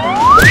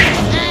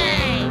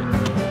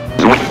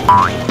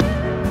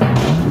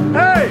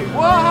 Hey,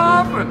 what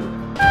happened?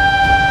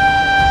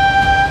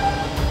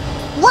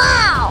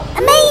 Wow!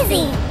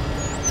 Amazing!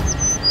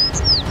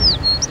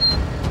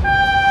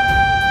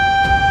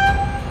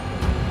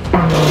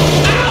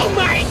 Oh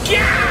my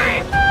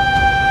god!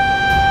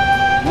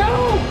 No!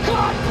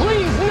 God,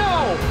 please, no!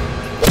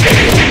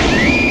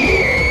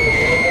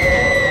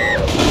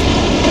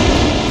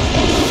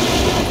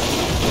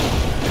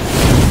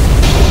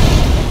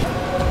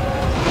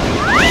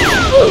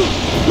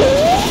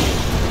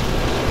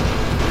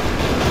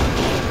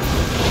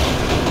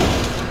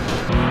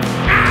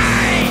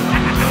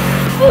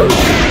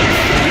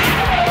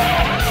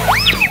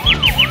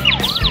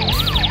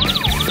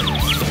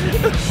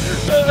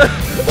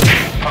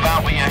 Come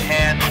out with your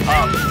hands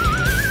up.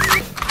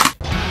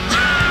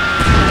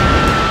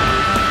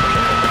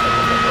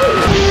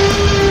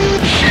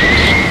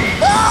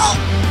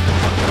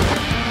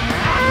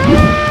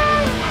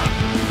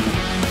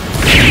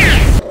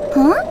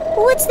 Huh?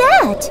 What's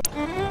that?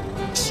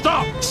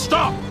 Stop!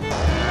 Stop!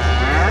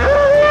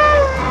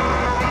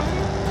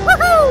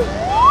 Woohoo!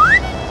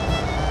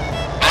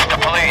 The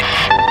police.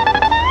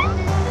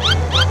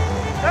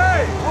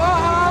 Hey, what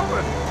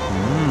happened?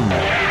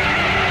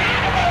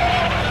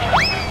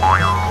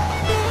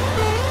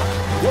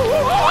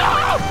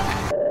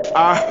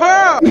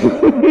 Aha!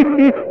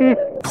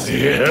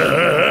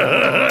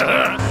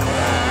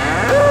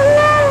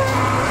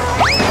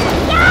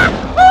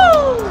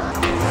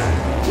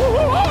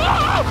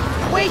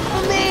 Wait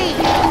for me!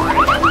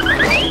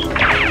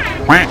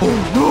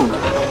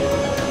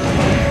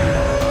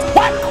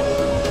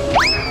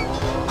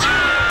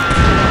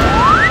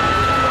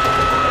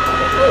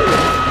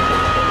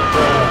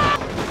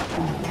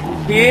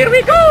 Here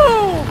we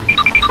go!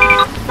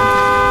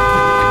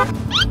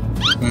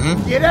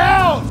 Get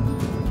out!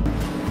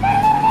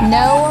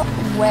 No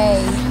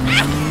way.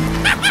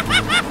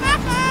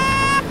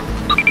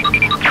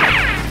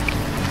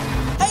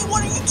 Hey,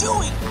 what are you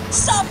doing?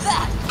 Stop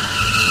that!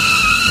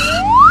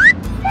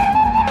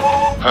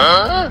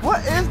 Huh? What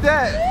is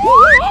that?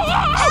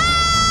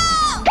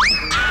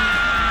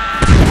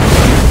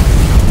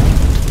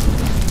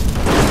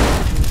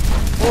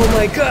 Oh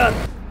my god!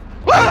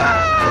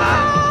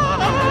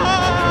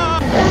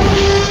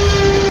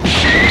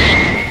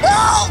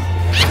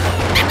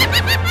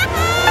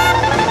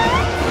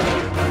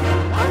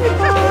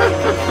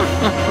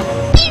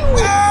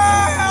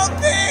 Help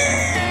me!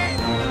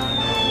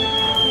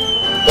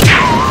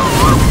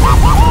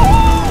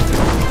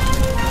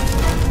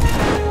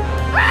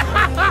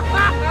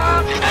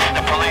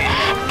 The police.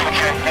 Put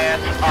your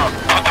hands up.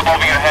 Put them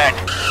over your head.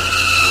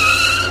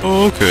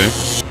 Okay.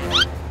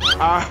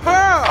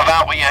 Aha! Come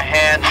out with your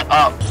hands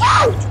up.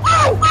 Oh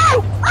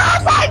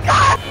my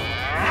God!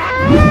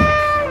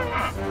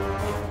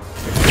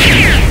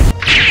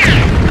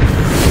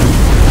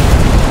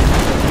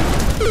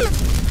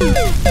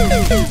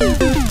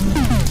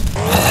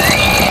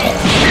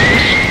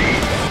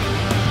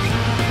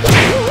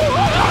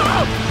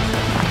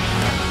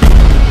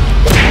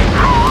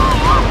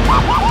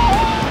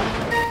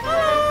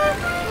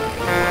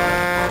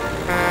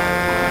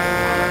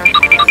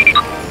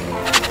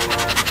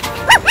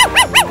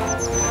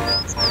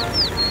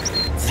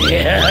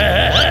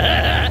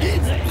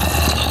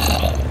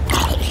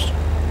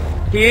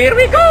 Here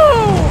we go!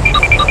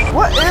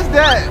 What is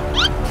that?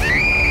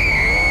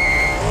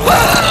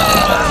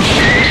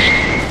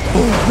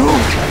 Oh no!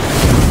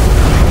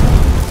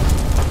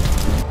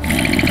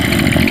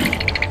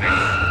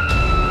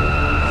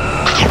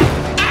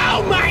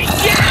 Oh my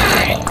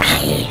god!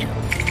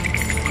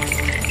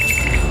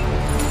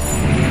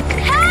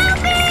 Help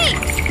me!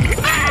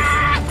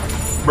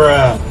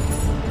 Bruh.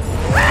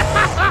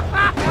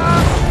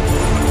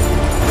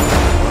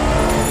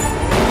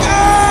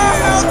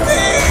 Help me!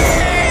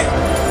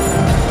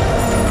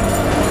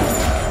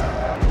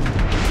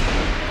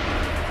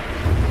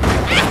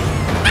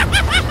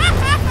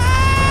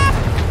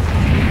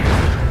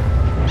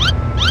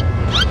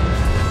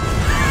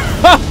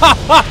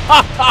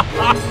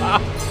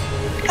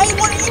 Hey,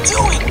 what are you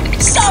doing?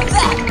 Stop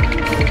that!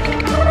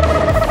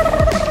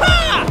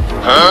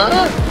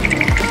 Huh?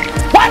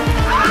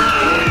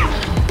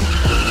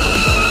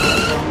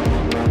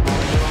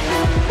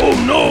 Oh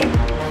no!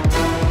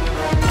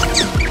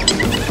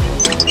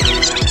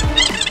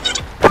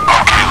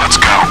 Okay, let's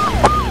go.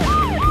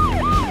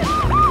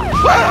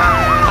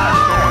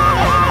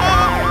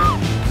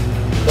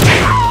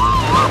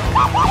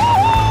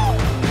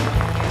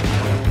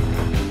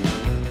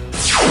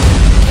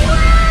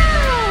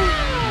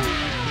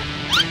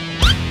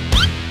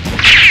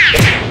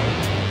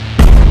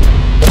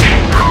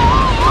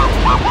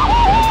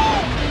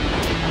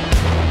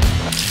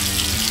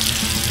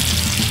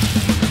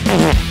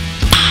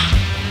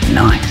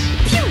 Nice.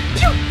 Pew,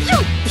 pew,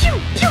 pew, pew,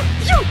 pew,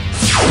 pew.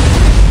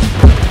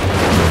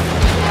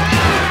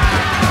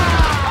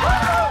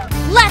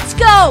 Let's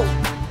go!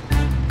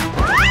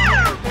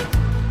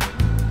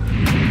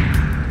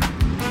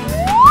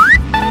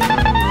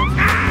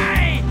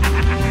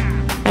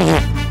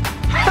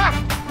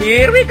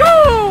 Here we go!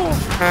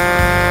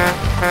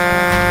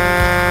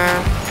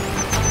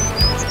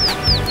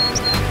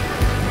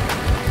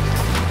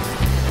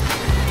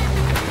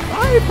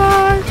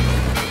 Bye-bye.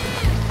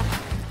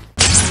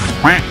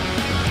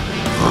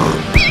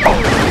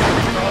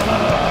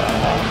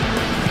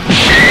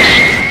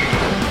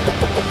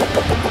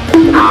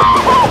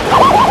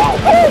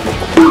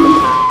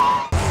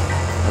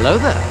 Hello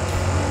there.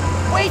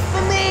 Wait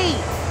for me!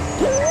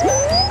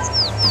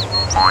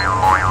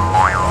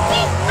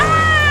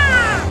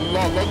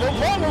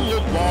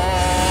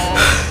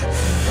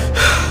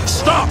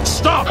 Stop!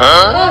 Stop!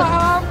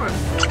 Huh?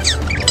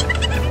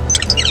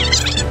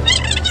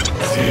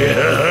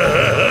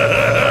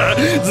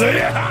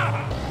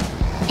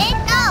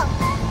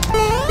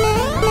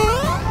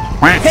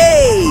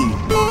 Hey!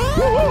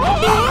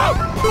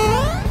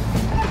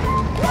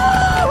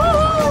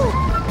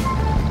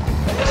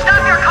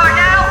 Stop your car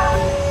now!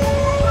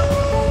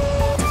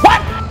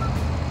 What?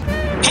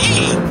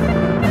 Hey!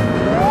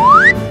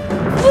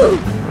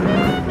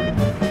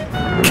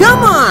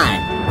 Come on!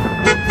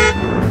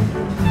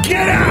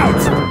 Get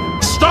out!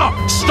 Stop!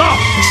 Stop!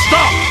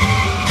 Stop!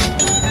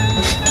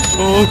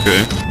 Oh,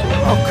 okay.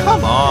 Oh,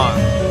 come on!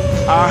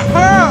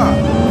 Aha!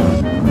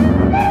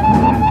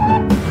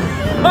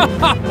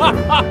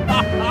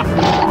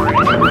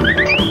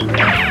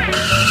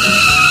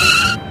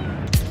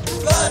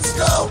 Let's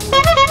go!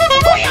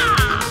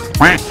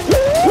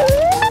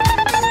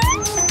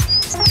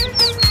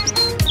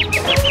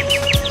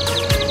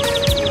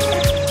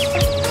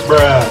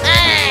 Bruh.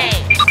 Hey!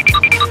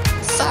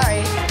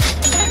 Sorry.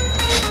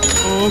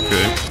 Oh,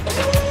 okay.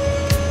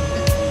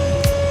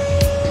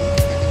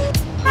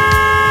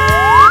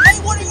 Hey,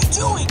 what are you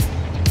doing?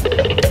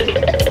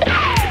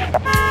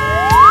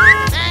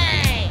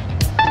 Hey!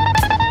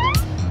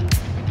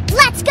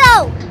 Let's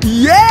go!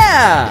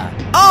 Yeah!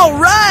 All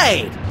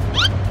right!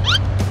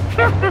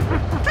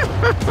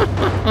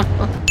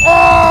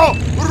 Oh,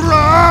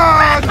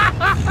 run!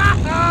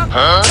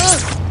 Huh?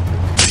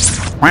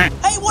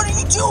 Hey, what are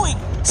you doing?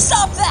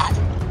 Stop that!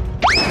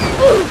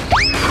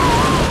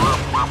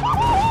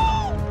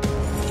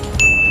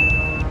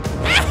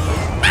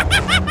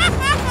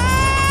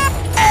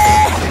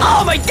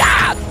 Oh my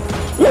god!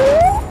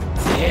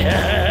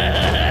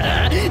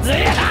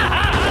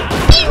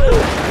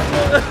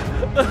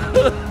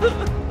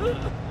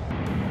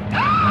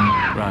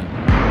 Run.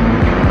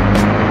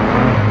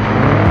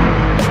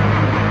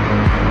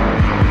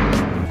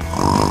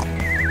 Huh?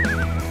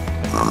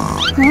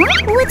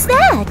 What's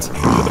that?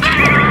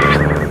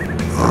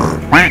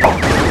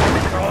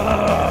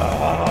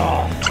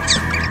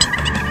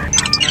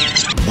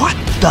 What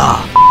the?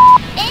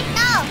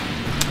 Enough!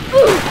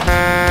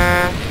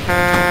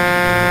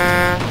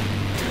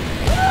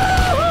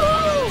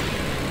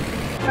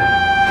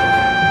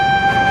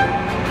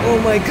 Oh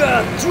my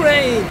god,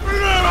 train!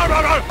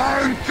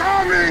 I'm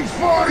coming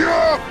for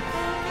you!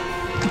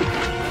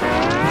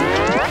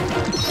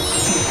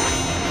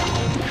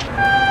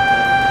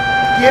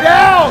 Get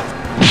out!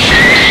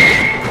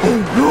 Oh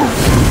no!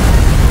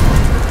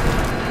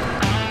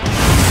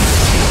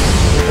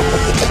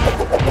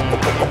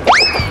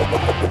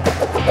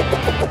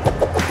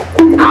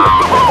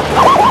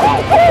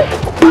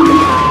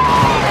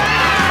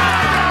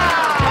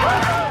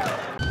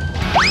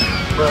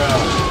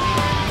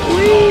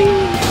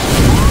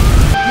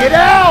 Get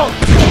out!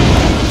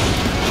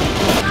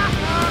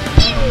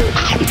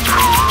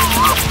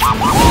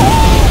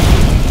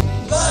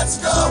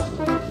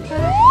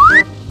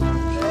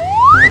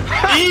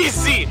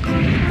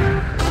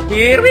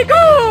 Here we go!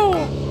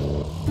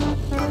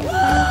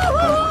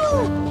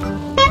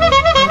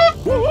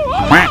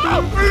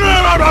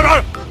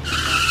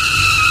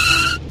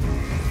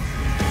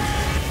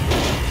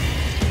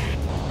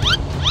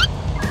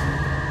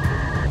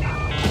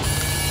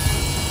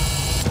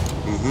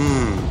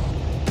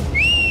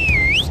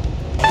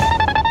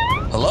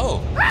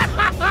 Hello.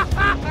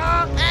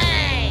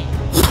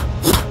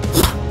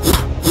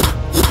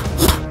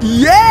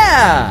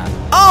 Yeah!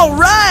 All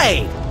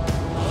right!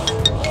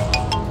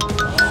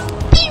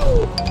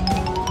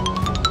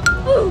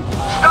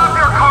 Stop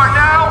your car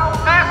now!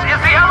 This is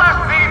the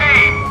LSPD!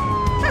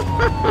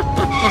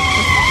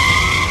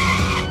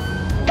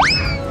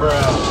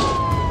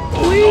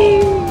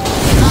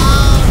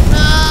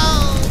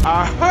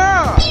 Aha!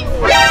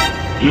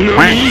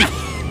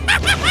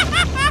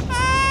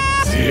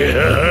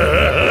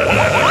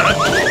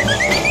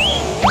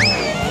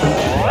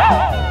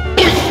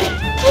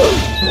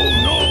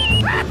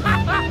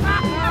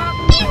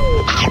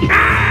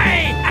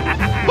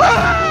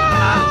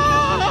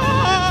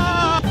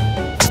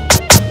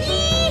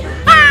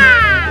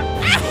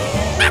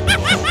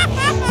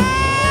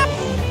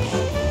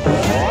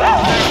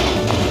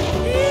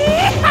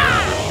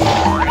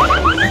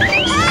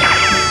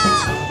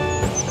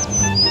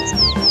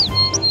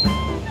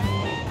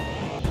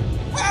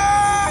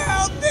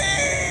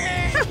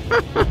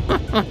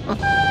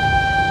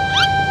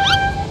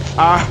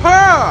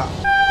 Aha!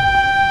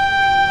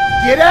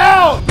 Get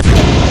out!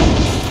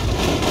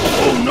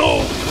 Oh no!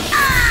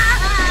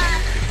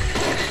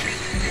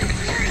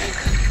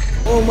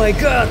 Oh my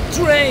god,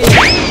 train!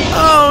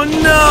 Oh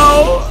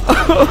no!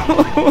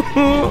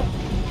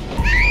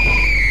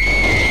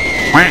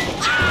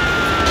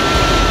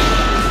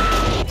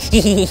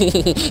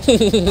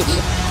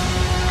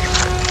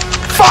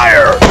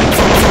 Fire!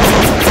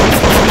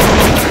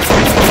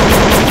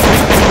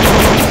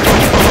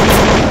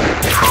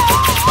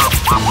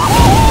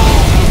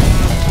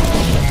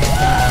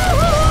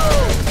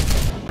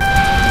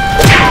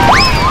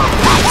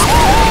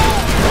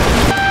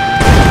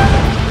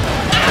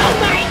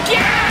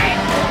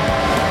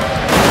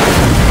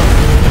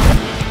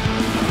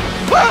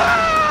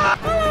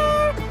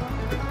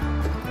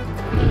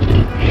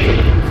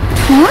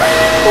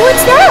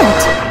 What's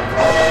that?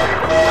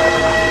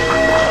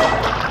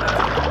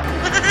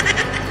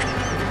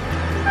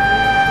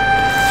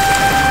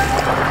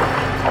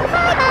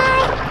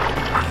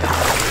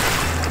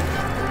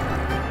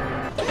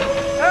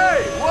 Hey,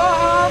 what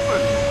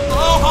happened?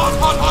 Oh, hot,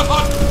 hot, hot,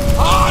 hot!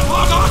 Hot,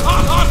 hot, hot,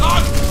 hot, hot,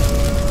 hot!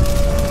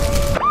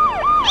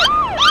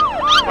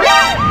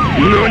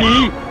 Nani?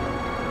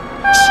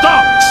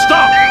 Stop!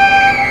 Stop!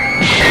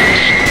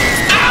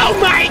 Oh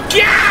my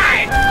god!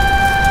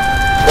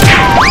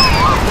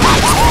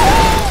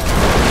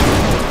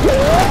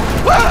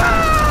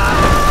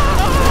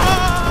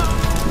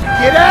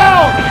 Get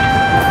out!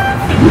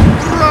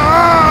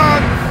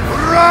 Run!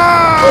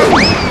 Run!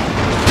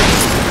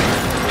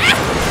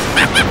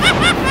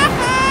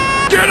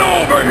 Get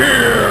over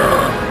here!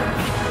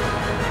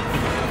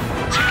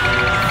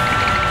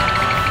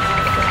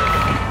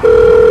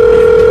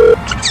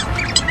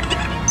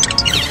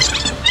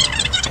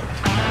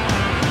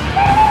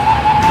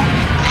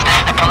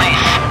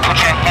 Police, put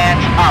your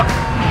hands up.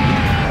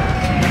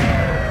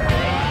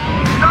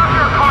 Stop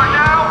your car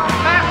now!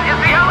 This is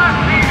the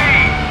LSPD!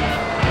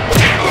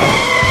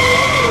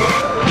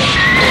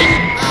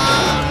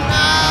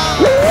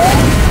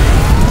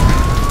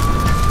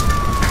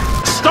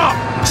 Stop!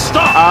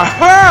 Stop!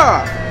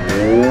 Aha!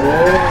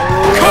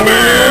 Come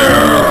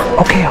here!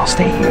 Okay, I'll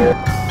stay here.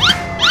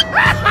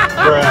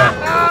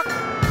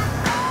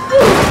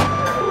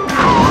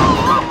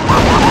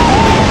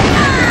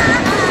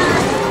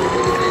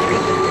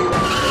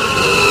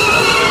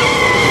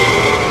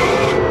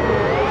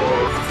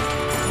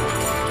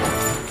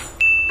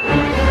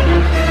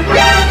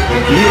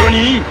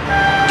 Nani?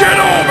 Get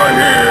over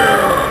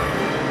here!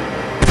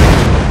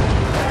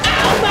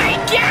 Oh my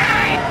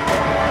god!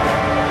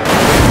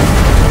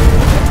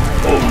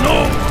 Oh no!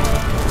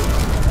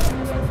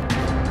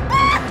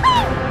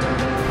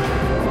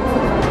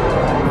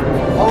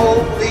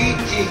 Holy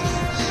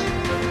Jesus.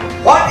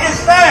 What is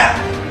that?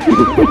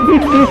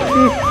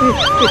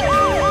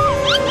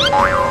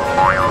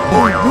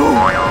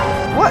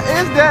 What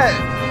is that?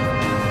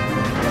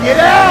 Get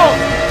out!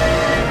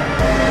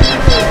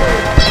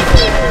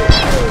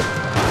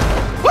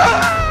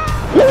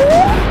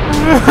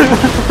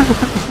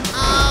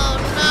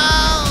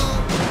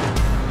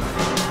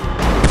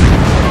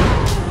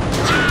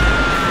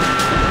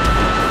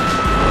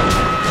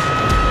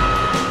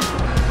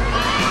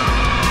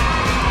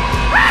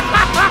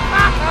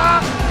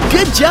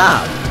 Good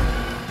job!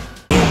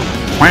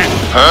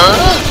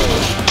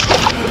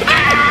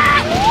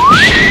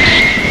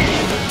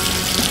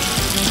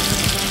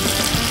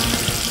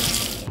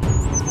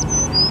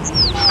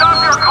 Stop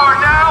your car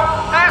now!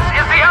 This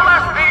is the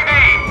LSPD!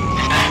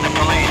 The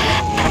police,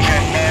 put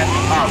your hands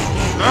up.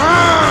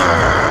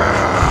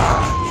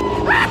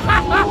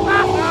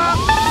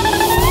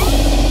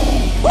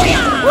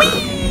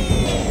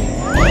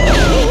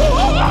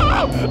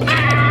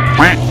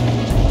 Nice.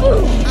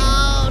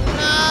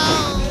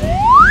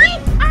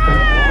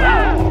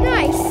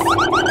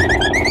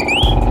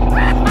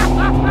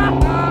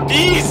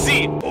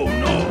 Easy! Oh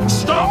no!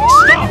 Stop!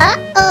 Stop!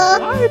 Oh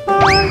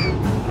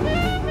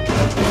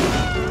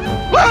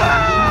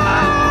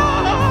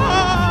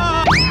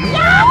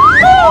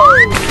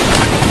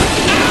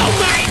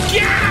my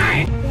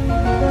god!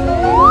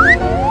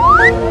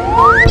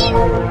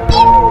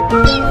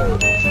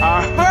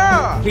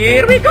 Aha!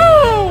 Here we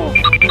go!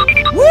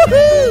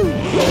 Woohoo!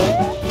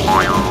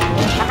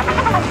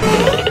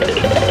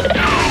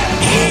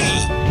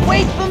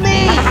 Wait for me.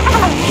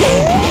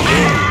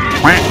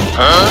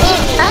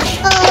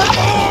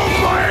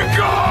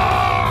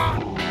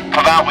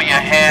 Come out with your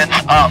hands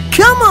up.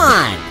 Come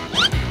on!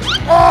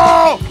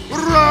 Oh!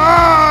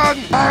 Run!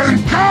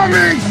 I'm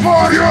coming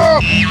for you!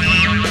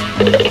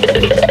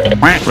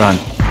 Run.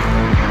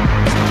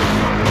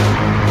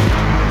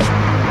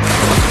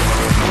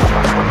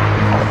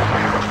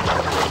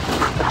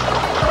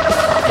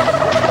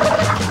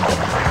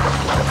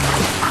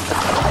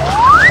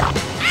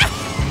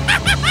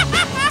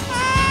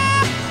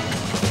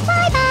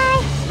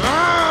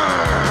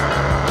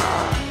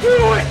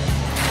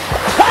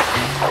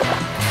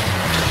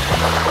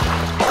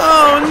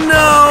 Oh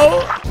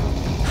no!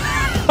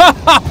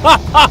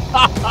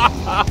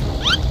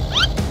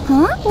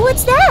 Huh?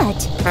 What's that?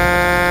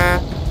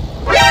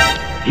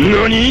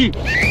 NANI?!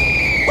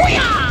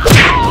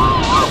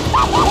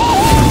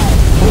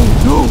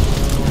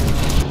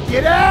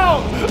 Get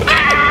out!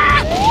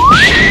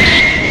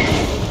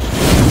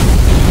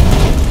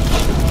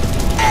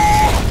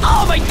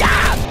 Oh my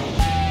god!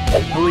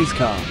 Police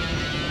car.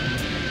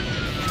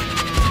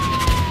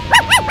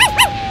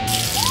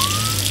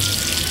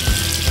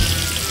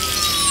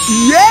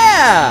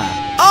 Yeah!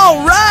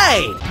 All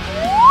right!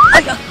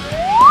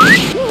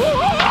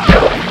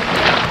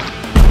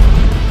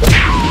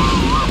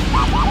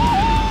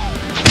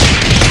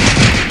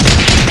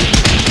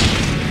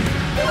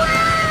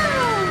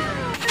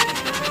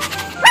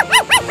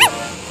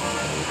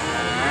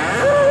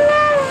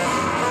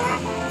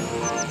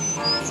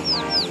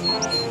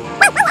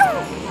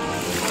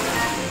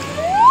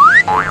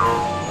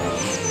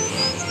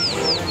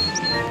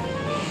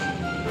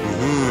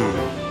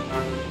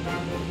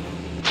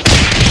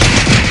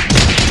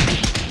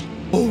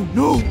 Oh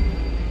no!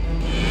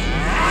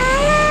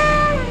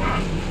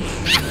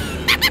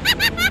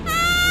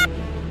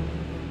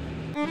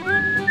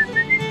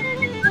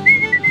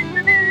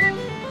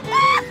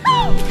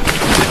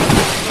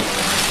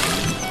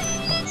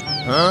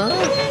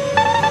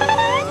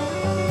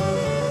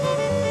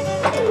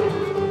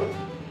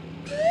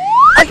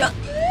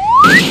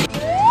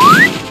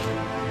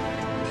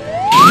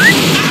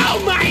 Oh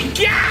my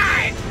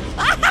god!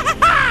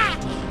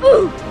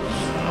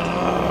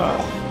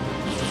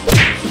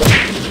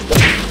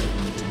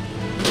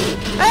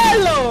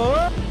 Hello!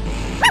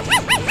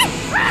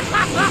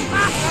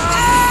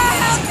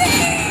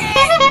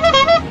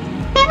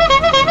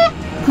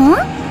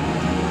 Huh?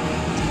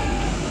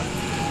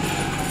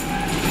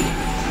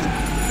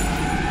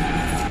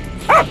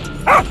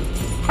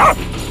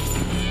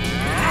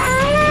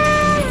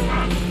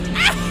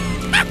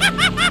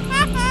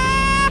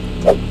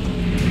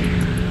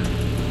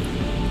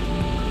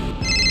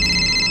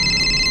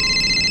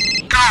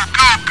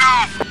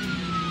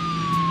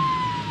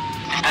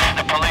 This is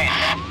the police.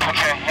 Put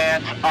your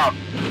hands up.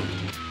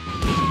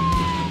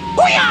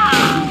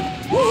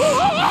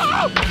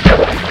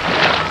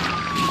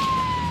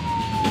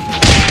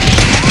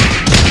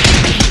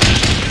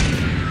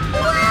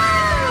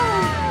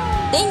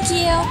 Thank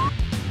you.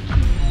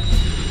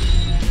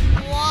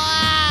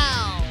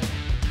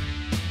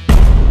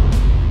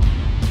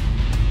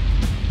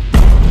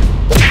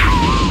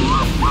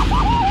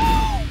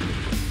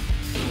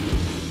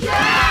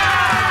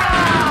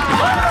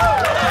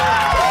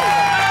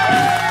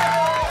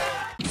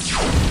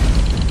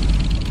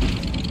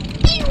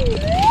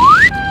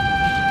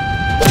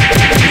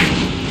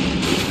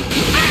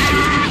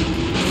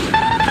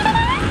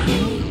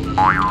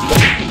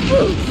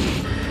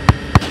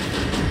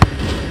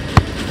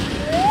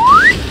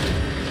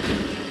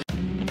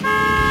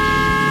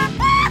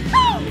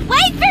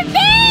 Wait for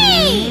me!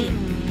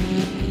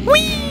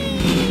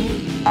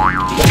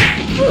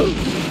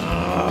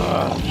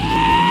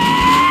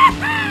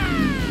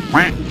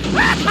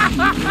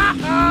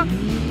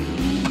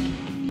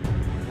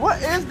 What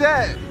is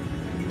that?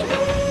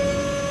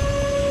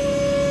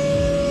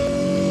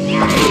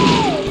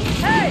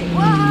 Hey,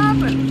 what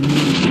happened?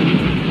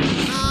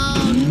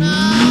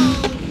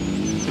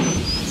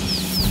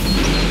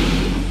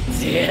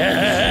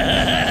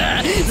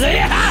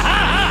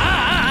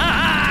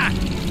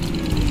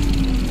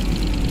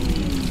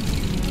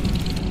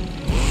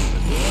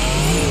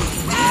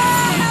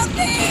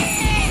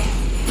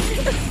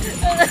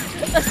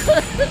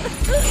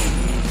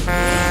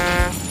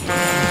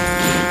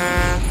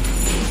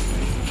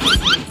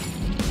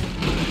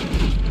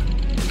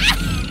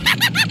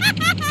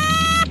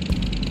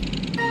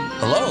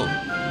 Hello.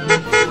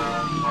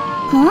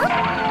 Huh?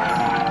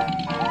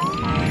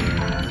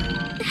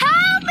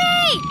 Help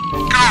me! Oh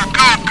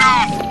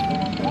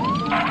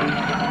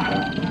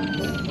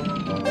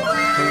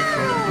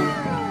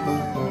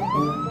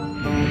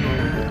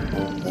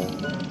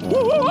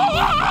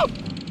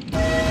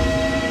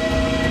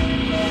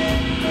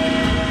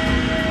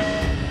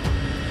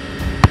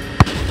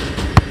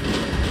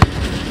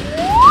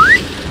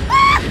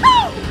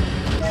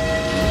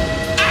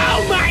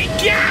my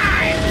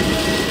god!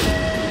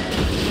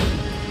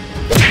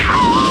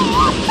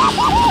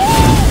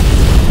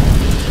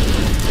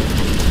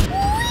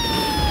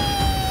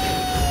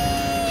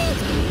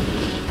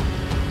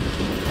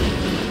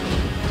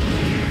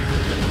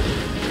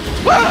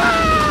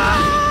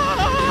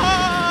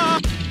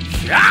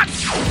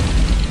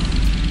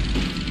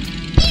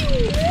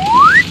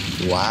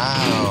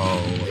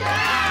 Wow.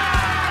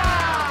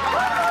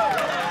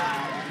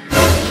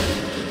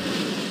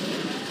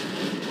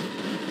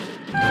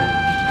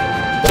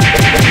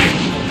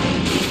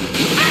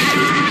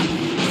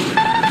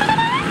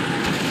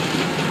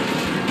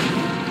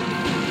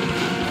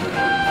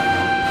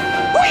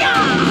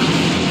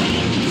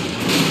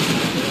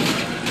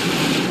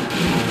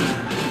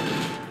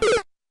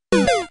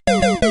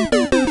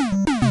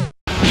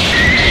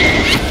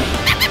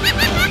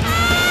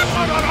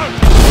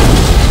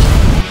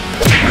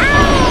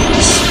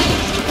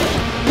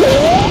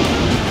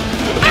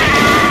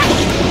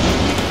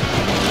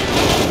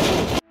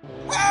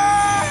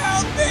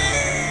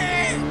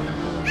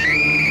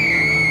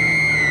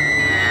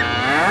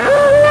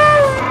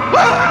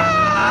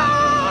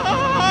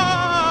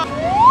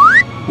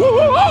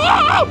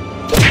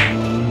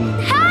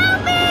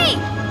 Help me!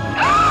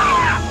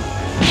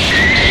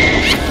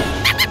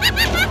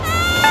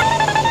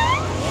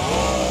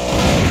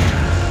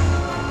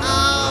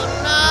 Oh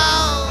no!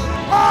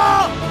 Oh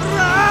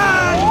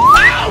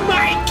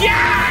my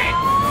god!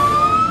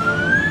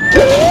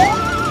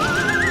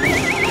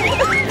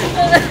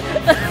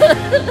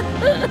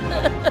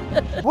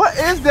 What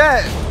is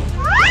that?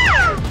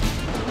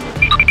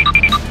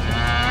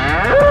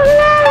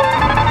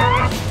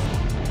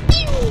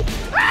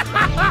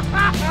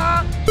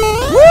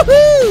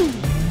 Woohoo!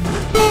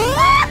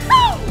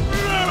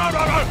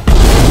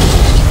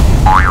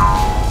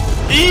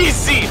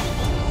 Easy!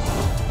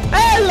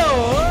 Hello!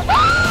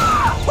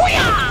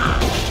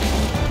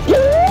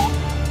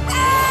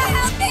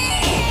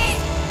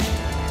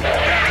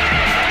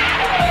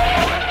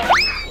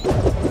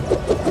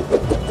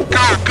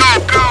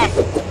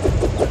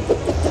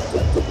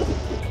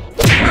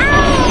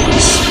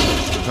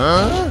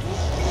 Huh?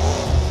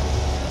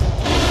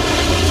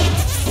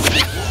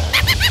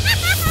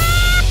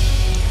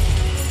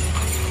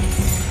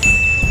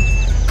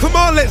 Come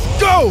on, let's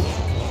go!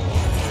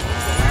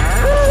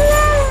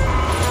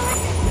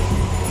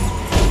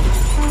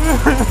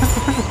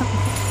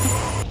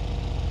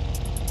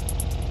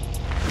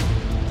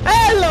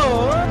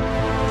 Hello!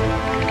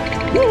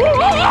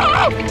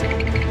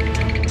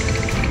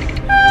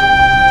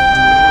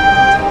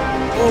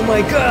 Oh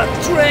my god,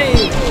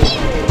 train!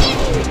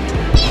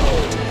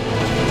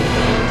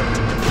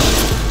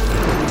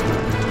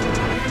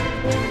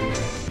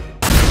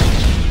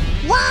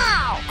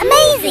 Wow!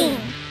 Amazing!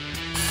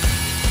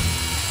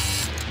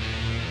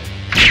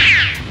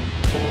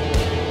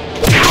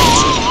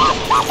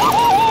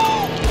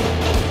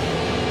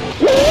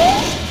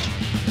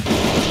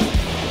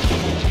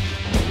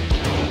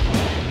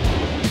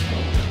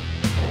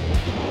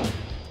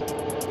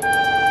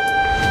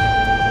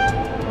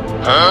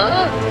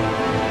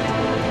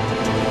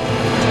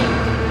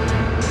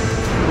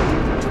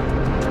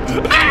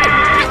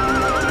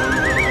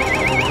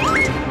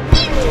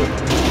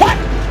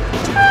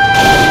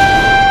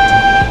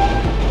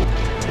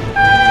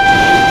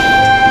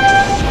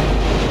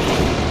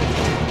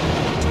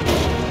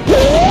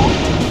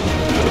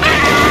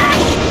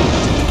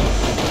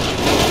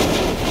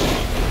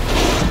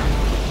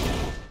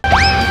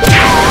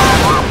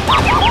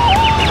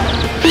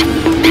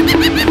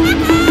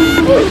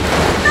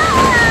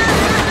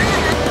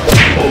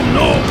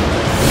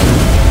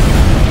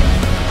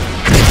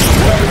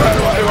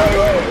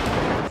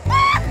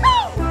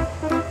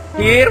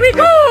 Here we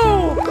go!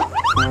 Oh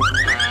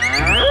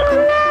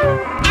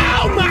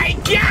my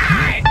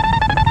god!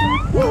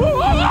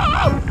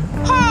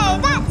 Hey,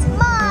 that's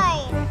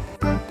mine!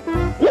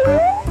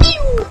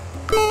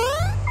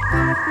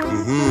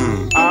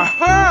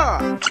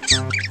 Aha!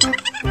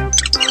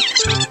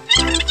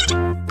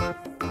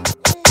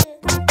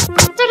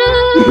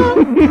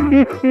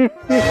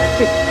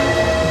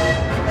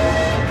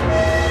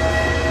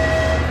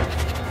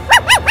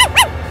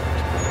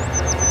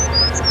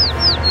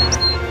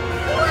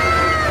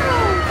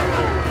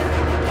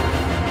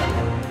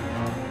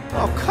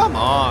 Oh, come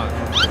on.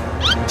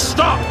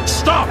 Stop!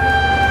 Stop!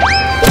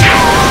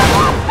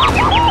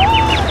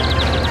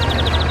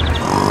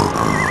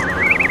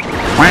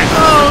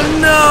 Oh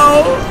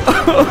no!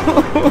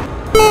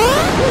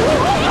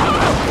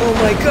 Oh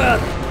my god!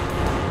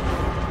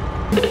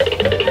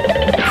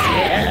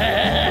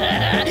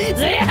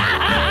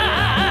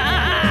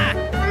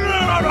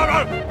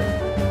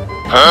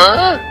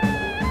 Huh?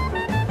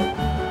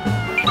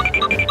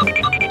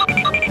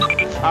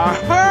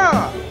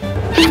 Aha!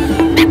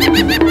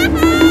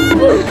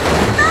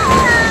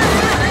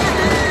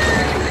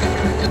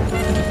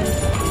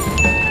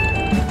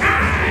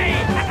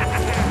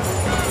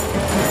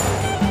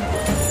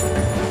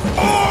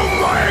 Oh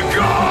my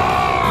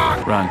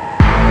god! Run.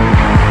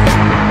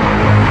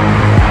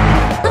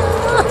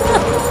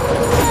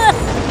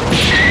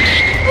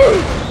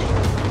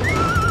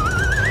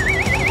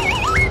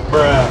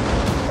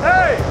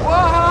 Hey,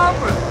 what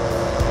happened?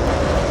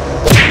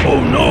 Oh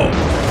no!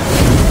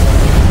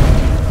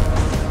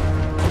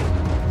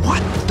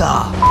 What the?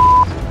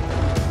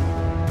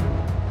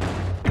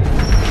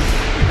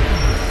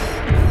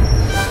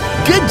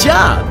 Good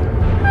job!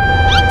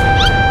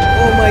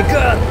 Oh my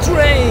god,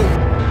 train!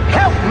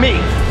 Help me!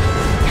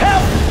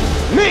 Help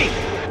me!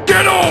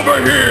 Get over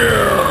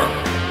here!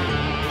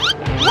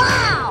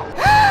 Wow!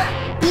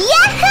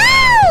 Yahoo!